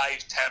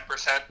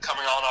 5-10%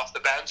 coming on off the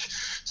bench.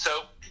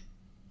 So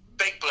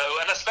big blow,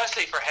 and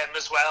especially for him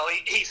as well.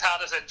 He's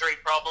had his injury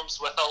problems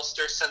with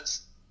Ulster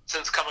since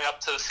coming up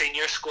to the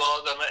senior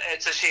squad, and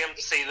it's a shame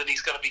to see that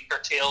he's going to be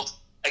curtailed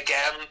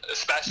again,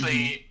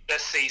 especially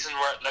this season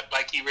where it looked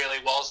like he really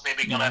was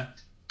maybe going to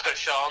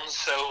push on.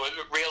 So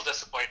real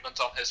disappointment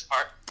on his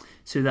part.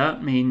 So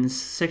that means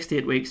 6 to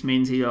 8 weeks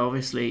means he'll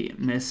obviously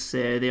miss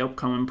the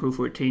upcoming Pro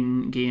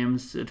 14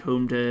 games at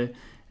home to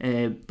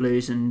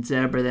Blues and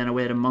Zebra, then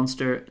away to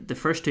Munster, the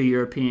first 2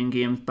 European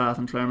games, Bath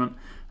and Clermont,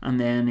 and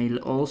then he'll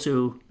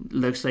also,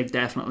 looks like,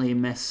 definitely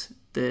miss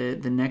the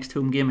next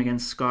home game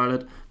against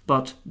Scarlet.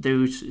 But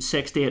those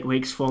 6 to 8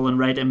 weeks falling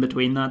right in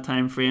between that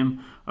time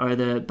frame are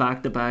the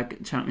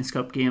back-to-back Champions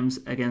Cup games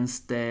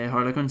against the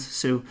Harlequins.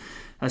 So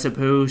I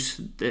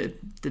suppose the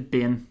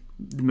being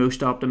the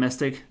most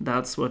optimistic,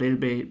 that's what he'll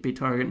be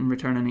targeting,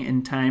 returning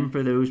in time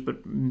for those, but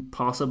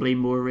possibly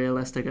more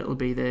realistic it'll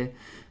be the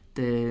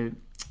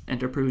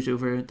Interpros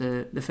over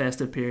the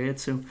festive period.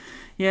 So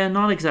yeah,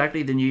 not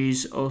exactly the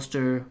news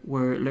Ulster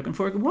were looking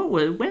for.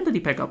 When did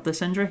he pick up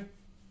this injury?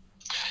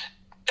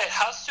 It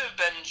has to have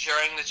been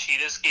during the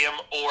Cheetahs game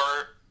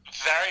or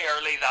very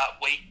early that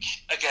week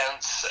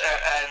against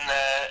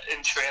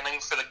in training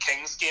for the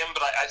Kings game,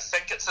 but I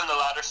think it's in the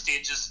latter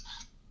stages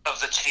of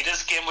the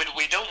Cheetahs game.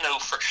 We don't know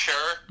for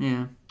sure.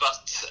 Yeah.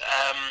 But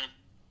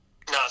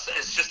no,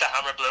 it's just a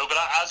hammer blow. But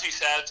as you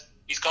said,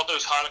 he's got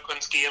those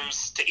Harlequins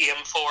games to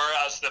aim for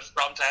as the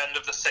front end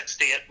of the 6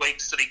 to 8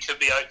 weeks that he could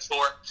be out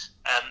for,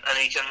 and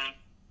he can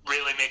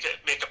really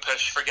make a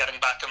push for getting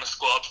back in the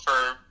squad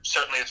for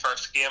certainly the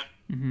first game.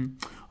 Mm-hmm.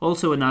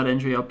 Also in that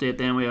injury update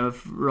then, we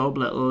have Rob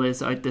Little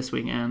is out this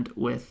weekend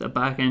with a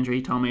back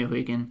injury, Tommy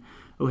O'Hagan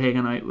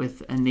out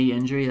with a knee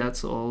injury.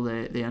 That's all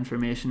the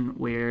information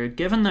we're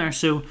given there.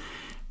 So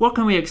what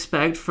can we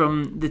expect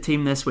from the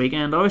team this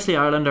weekend? Obviously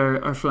Ireland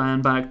are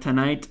flying back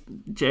tonight.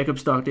 Jacob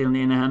Stockdale and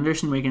Ian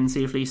Henderson, we can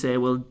safely say,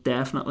 will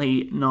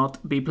definitely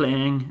not be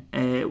playing.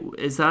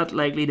 Is that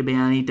likely to be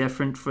any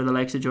different for the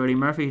likes of Jordy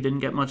Murphy, who didn't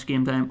get much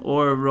game time,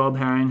 or Rob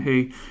Herring,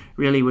 who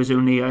really was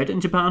only out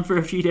in Japan for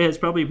a few days?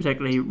 Probably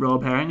particularly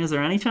Rob Herring. Is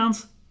there any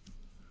chance?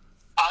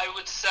 I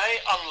would say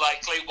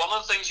unlikely. One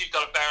of the things you've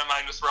got to bear in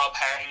mind with Rob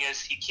Herring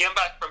is he came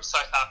back from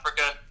South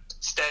Africa,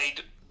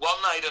 stayed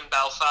one night in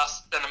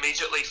Belfast, then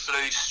immediately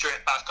flew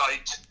straight back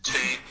out to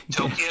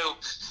Tokyo.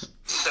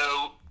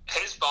 So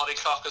his body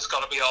clock has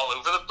got to be all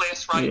over the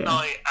place right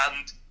now,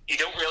 and you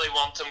don't really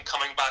want him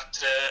coming back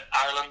to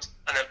Ireland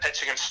and then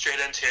pitching him straight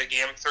into a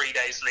game 3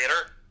 days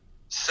later.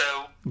 So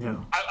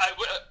no.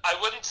 I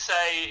wouldn't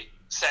say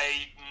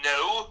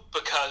no,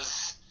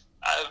 because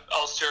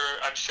Ulster,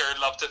 I'm sure,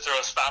 love to throw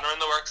a spanner in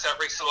the works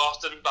every so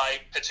often by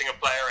pitching a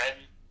player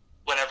in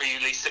whenever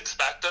you least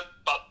expect it.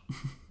 But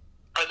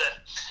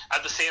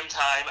at the same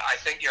time, I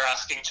think you're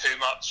asking too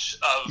much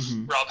of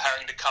Rob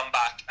Herring to come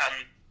back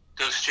and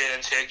go straight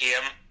into a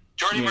game.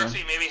 Jordy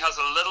Murphy maybe has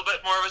a little bit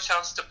more of a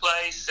chance to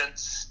play,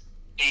 since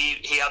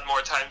he had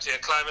more time to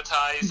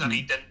acclimatise and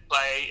he didn't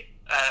play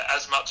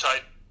as much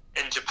out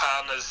in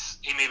Japan as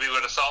he maybe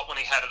would have thought when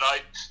he headed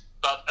out.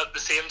 But at the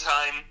same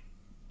time,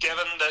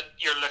 given that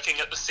you're looking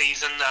at the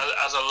season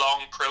as a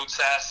long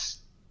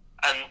process,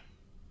 and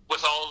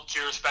with all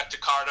due respect to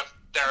Cardiff,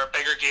 there are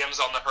bigger games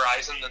on the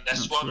horizon than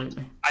this one.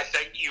 I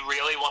think you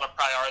really want to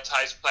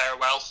prioritise player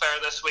welfare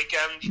this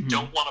weekend. You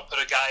don't want to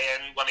put a guy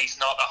in when he's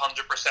not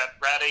 100%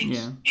 ready.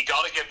 You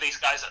got to give these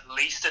guys at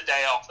least a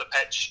day off the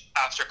pitch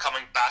after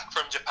coming back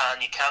from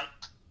Japan. You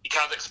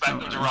can't expect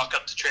them to rock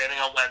up to training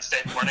on Wednesday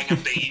morning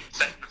and be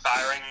fit and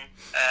firing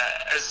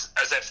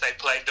as if they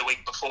played the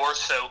week before.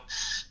 So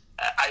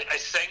I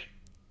think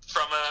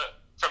from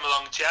a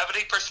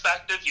longevity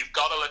perspective, you've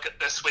got to look at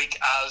this week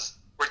as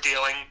we're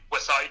dealing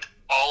without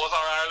all of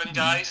our Ireland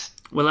guys.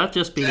 Will that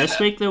just be this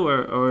week though,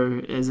 or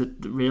is it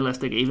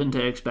realistic even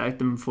to expect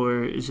them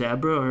for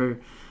Zebra, or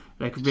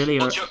like really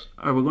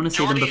are we going to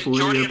see them before the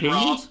European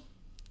games?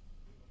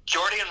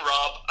 Jordy and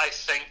Rob, I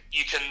think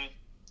you can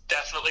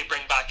definitely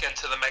bring back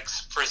into the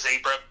mix for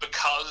Zebra,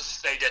 because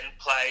they didn't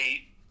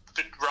play.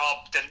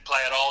 Rob didn't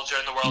play at all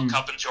during the World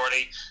Cup, and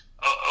Jordy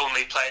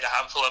only played a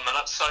handful of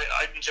minutes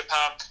out in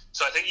Japan.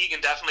 So I think you can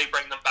definitely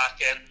bring them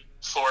back in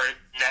for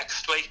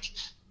next week.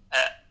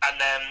 And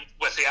then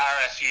with the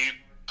RFU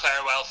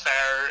player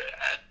welfare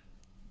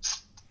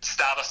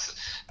status,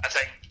 I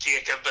think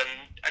Jacob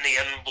and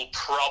Ian will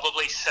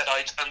probably sit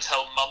out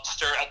until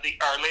Munster at the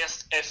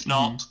earliest, if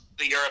not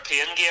the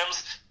European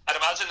games. I'd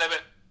imagine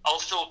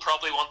Ulster will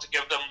probably want to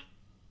give them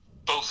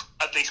both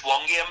at least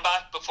one game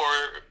back before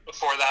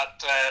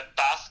that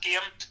Bath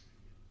game,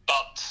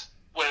 but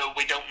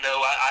we don't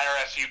know.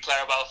 IRFU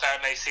player welfare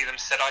may see them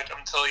sit out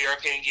until the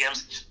European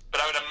games,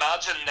 but I would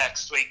imagine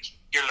next week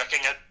you're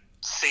looking at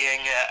seeing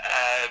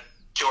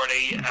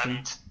Jordy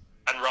and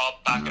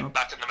Rob back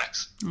in the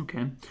mix.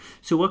 Okay,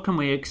 so what can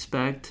we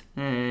expect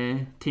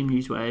team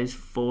news wise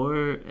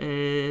for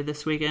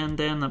this weekend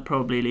then? That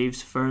probably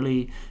leaves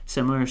fairly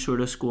similar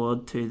sort of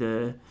squad to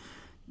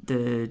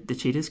the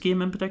Cheetahs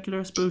game in particular,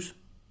 I suppose.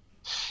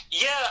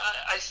 Yeah,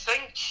 I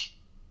think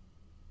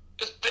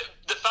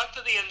the fact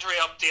that the injury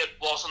update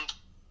wasn't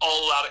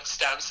all that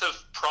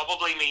extensive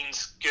probably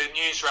means good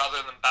news rather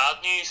than bad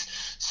news.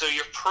 So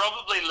you're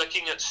probably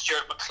looking at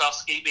Stuart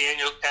McCluskey being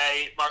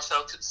okay.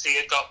 Marcel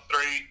Coetzee got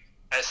through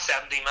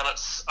 70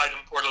 minutes out in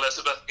Port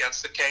Elizabeth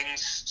against the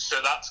Kings, so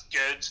that's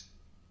good.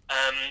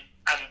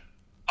 And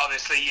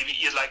obviously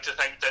you'd like to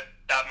think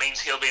that means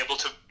he'll be able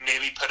to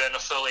maybe put in a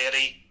full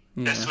 80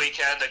 this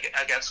weekend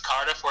against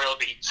Cardiff, where he'll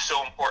be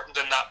so important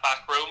in that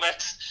back row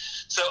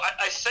mix. So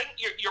I think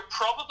you're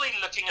probably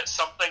looking at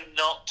something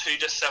not too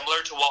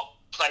dissimilar to what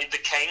played the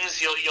Kings.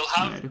 You'll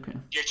have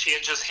your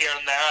changes here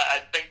and there.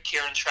 I think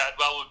Kieran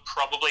Treadwell would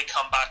probably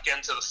come back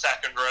into the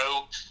second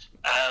row,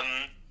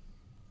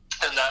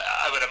 and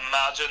I would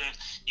imagine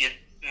you'd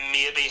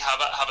maybe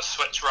have a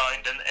switch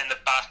round in the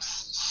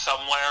backs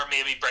somewhere,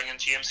 maybe bringing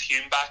James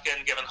Hume back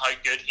in, given how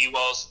good he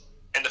was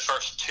in the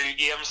first 2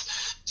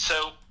 games.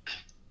 So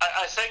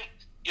I think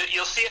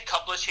you'll see a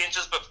couple of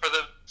changes, but for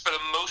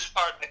the most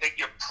part, I think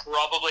you're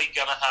probably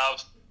going to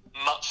have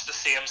much the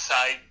same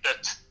side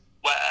that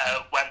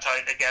went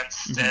out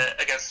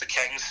against the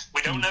Kings.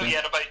 We don't know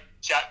yet about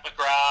Jack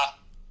McGrath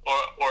or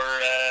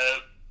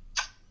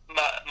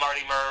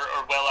Marty Moore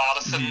or Will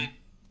Addison,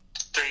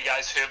 3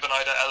 guys who have been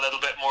out a little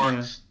bit more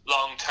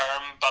long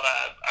term, but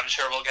I'm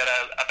sure we'll get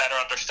a better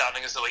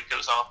understanding as the week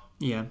goes on.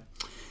 Yeah.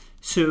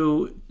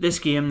 So this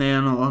game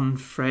then on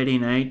Friday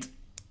night,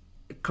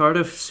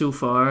 Cardiff so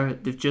far,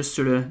 they've just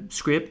sort of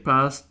scraped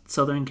past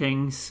Southern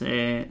Kings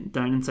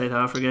down in South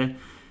Africa.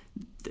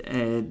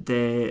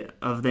 They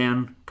have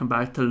then come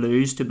back to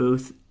lose to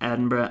both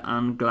Edinburgh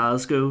and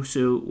Glasgow.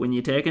 So when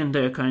you take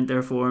into account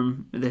their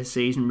form this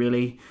season,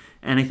 really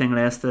anything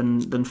less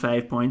than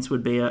 5 points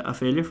would be a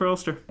failure for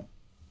Ulster.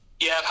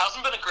 Yeah, it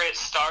hasn't been a great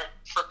start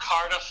for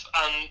Cardiff,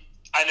 and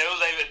I know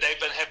they've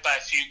been hit by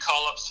a few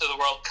call-ups to the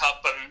World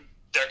Cup, and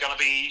they're going to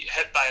be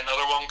hit by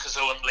another one because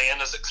Owen Lane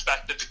is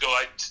expected to go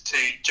out to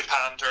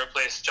Japan to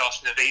replace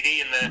Josh Navidi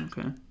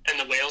in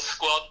the Wales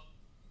squad.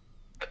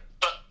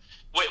 But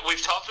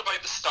we've talked about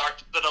the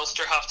start that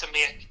Ulster have to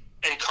make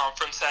in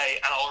Conference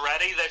A, and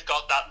already they've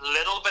got that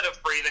little bit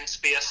of breathing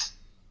space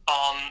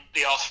on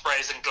the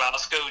Ospreys in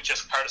Glasgow,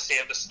 just courtesy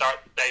of the start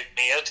that they've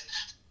made.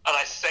 And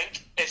I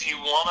think if you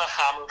want to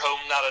hammer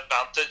home that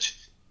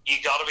advantage, you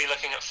got to be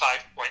looking at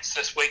 5 points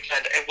this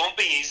weekend. It won't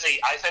be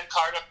easy. I think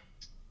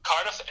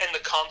Cardiff, in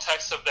the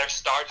context of their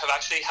start, have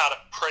actually had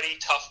a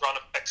pretty tough run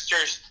of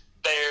fixtures.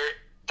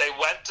 They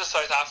went to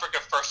South Africa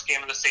first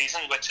game of the season,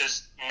 which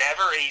is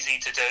never easy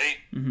to do.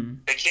 Mm-hmm.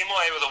 They came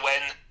away with a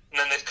win, and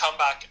then they've come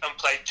back and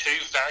played 2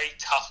 very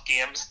tough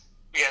games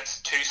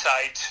against 2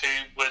 sides who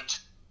would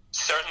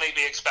certainly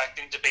be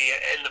expecting to be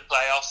in the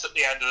playoffs at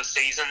the end of the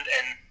season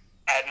in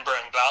Edinburgh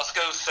and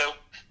Glasgow. So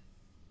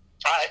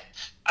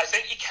I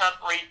think you can't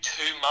read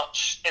too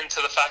much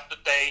into the fact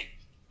that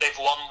they've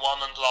won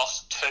 1 and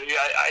lost 2.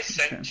 I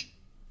think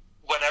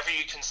whenever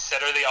you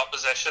consider the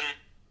opposition,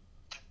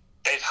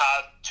 they've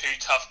had 2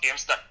 tough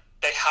games. Now,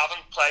 they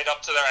haven't played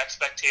up to their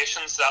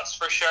expectations, that's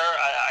for sure.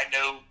 I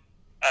know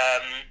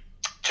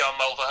John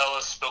Mulvihill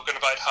has spoken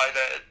about how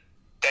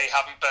they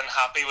haven't been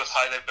happy with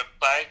how they've been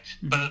playing,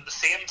 but at the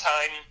same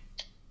time,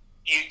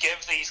 you give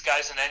these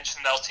guys an inch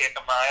and they'll take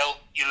a mile.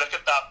 You look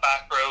at that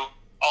back row,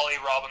 Ollie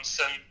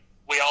Robinson,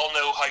 we all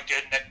know how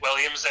good Nick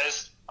Williams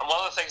is. And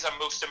one of the things I'm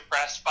most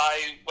impressed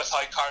by with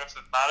how Cardiff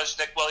have managed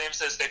Nick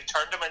Williams is they've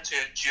turned him into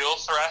a dual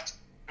threat,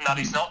 and that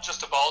he's not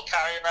just a ball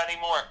carrier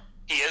anymore.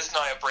 He is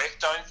now a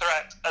breakdown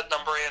threat at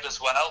number 8 as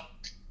well.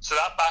 So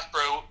that back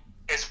row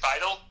is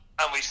vital,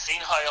 and we've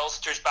seen how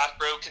Ulster's back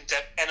row can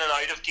dip in and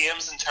out of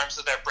games in terms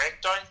of their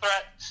breakdown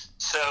threat.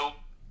 So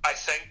I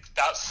think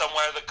that's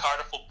somewhere that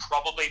Cardiff will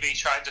probably be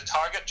trying to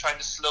target, trying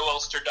to slow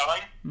Ulster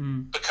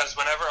down, because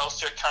whenever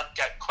Ulster can't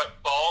get quick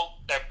ball,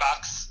 their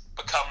backs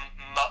become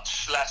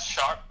much less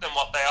sharp than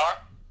what they are.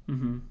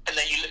 And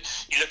then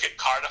you look at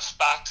Cardiff's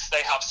backs,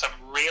 they have some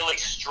really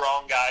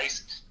strong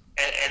guys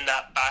in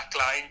that back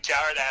line.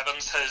 Jared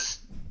Evans has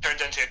turned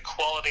into a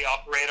quality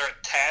operator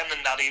at 10,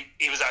 and that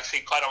he was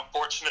actually quite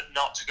unfortunate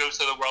not to go to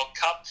the World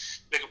Cup.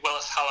 Look at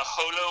Willis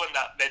Halaholo in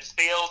that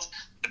midfield.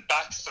 The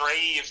back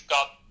 3, you've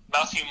got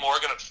Matthew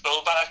Morgan at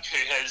fullback,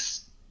 who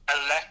has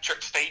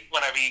electric feet.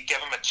 Whenever you give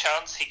him a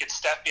chance, he could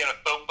step you in a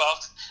phone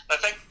box. And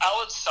I think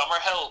Alan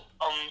Summerhill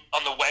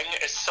on the wing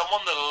is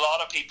someone that a lot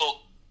of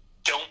people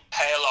don't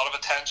pay a lot of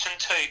attention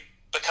to,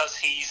 because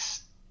he's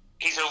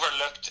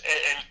overlooked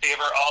in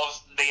favour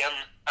of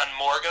Lane and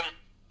Morgan.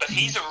 But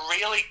he's a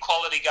really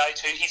quality guy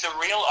too. He's a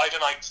real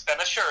out-and-out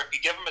finisher. If you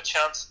give him a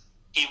chance,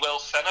 he will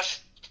finish.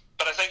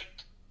 But I think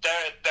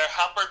they're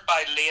hampered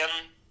by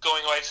Lane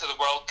going away to the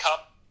World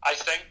Cup. I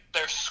think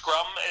their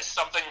scrum is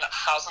something that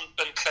hasn't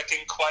been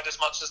clicking quite as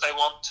much as they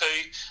want to,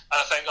 and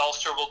I think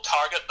Ulster will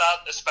target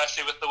that,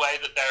 especially with the way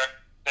that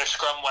their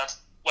scrum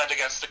went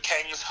against the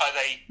Kings, how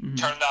they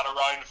turned that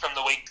around from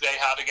the week they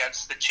had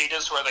against the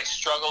Cheetahs, where they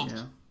struggled.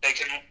 They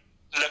can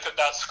look at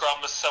that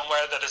scrum as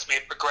somewhere that has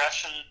made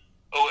progression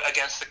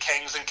against the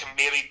Kings and can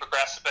maybe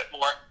progress a bit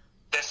more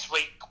this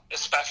week,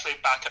 especially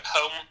back at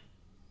home.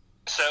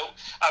 So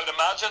I would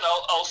imagine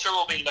Ulster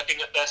will be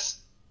looking at this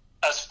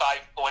as 5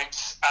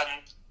 points,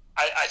 and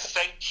I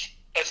think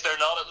if they're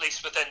not at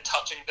least within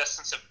touching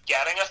distance of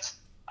getting it,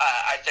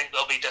 I think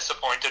they'll be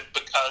disappointed,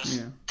 because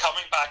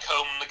coming back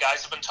home, the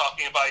guys have been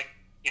talking about,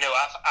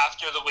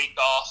 after the week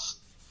off,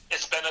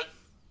 it's been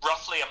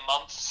roughly a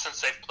month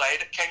since they've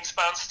played at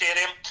Kingspan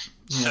Stadium,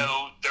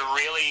 so they're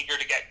really eager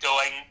to get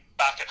going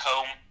back at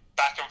home,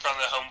 back in front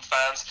of the home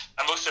fans,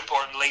 and most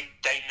importantly,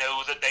 they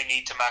know that they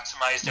need to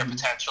maximise their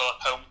potential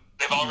at home.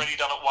 They've already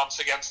done it once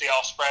against the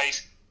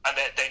Ospreys, and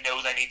they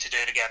know they need to do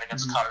it again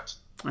against Cardiff.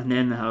 And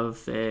then they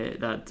have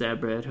that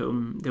Zebra at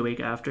home the week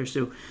after.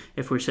 So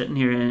if we're sitting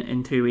here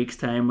in 2 weeks'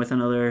 time with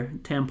another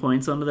 10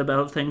 points under the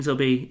belt, things will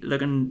be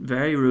looking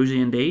very rosy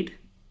indeed.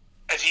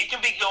 If you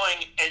can be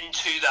going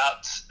into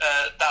that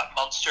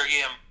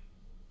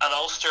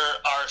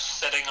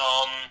sitting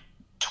on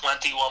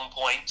 21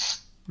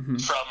 points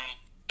from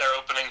their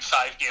opening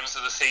 5 games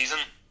of the season,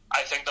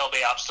 I think they'll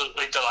be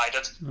absolutely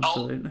delighted.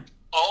 Absolutely.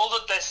 All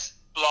that this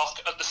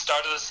block at the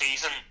start of the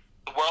season,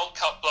 the World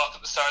Cup block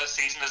at the start of the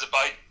season,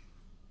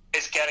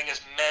 is getting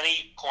as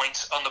many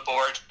points on the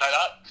board. Now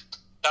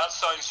that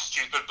sounds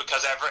stupid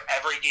because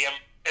every game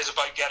is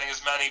about getting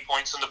as many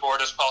points on the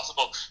board as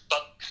possible.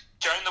 But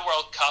during the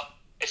World Cup,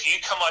 if you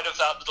come out of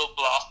that little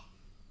block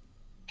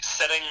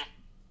sitting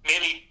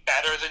maybe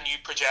better than you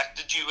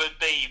projected you would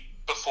be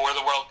before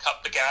the World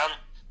Cup began,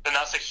 then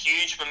that's a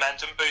huge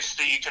momentum boost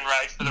that you can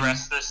ride for the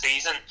rest of the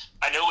season.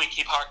 I know we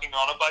keep harking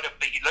on about it,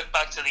 but you look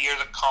back to the year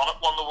that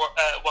Connacht won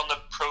the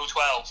Pro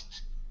 12.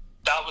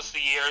 That was the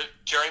year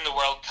during the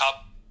World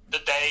Cup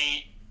that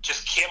they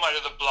just came out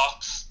of the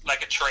blocks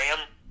like a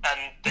train, and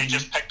they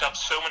just picked up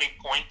so many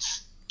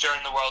points during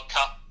the World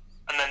Cup,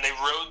 and then they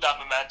rode that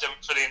momentum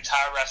for the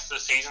entire rest of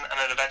the season, and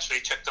it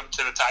eventually took them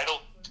to the title.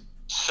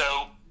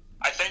 So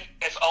I think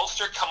if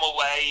Ulster come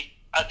away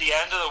at the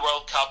end of the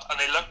World Cup and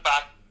they look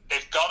back,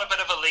 they've got a bit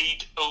of a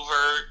lead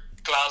over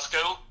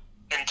Glasgow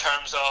in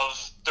terms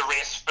of the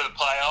race for the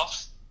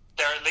playoffs.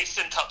 They're at least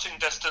in touching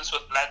distance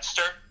with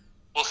Leinster.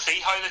 We'll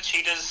see how the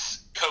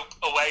Cheetahs cope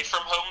away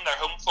from home. Their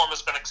home form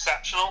has been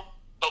exceptional,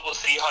 but we'll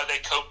see how they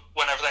cope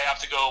whenever they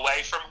have to go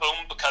away from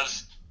home,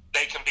 because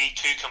they can be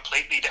 2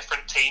 completely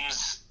different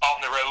teams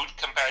on the road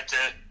compared to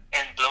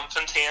in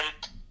Bloemfontein.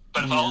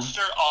 But if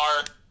Ulster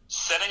are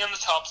sitting in the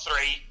top 3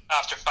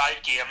 after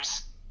 5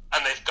 games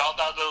and they've got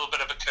that little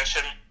bit of a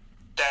cushion,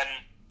 then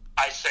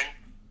I think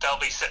they'll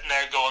be sitting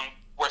there going,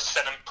 we're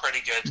sitting pretty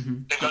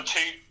good. They've got 2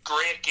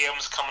 great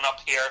games coming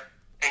up here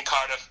in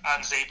Cardiff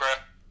and Zebre,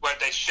 where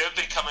they should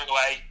be coming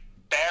away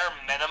bare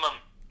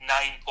minimum 9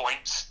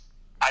 points,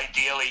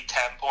 ideally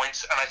 10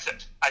 points, and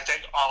I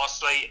think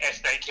honestly,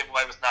 if they came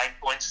away with 9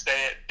 points,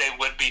 they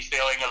would be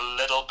feeling a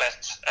little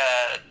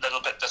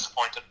bit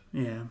disappointed.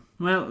 Yeah.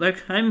 Well,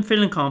 look, I'm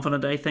feeling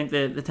confident. I think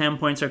the 10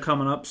 points are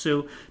coming up,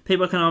 so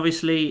people can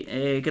obviously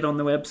get on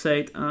the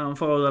website and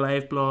follow the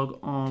live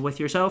blog with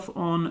yourself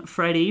on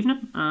Friday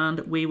evening, and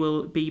we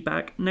will be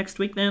back next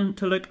week then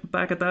to look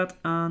back at that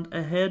and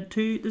ahead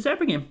to the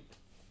Zebre game.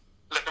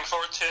 Looking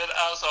forward to it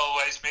as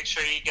always. Make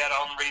sure you get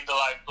on, read the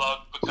live blog,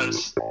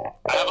 because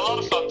I have a lot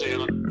of fun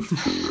doing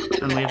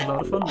it. And we have a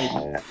lot of fun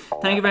reading it.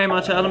 Thank you very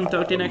much, Adam.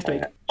 Talk to you next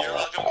week. You're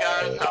welcome,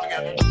 Gareth. Have a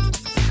good one.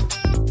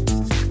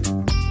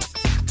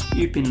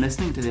 You've been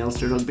listening to the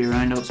Ulster Rugby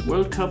Roundups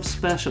World Cup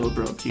special,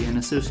 brought to you in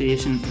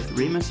association with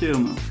Rima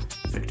Suomo,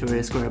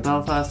 Victoria Square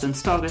Belfast and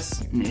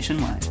Stogas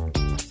nationwide.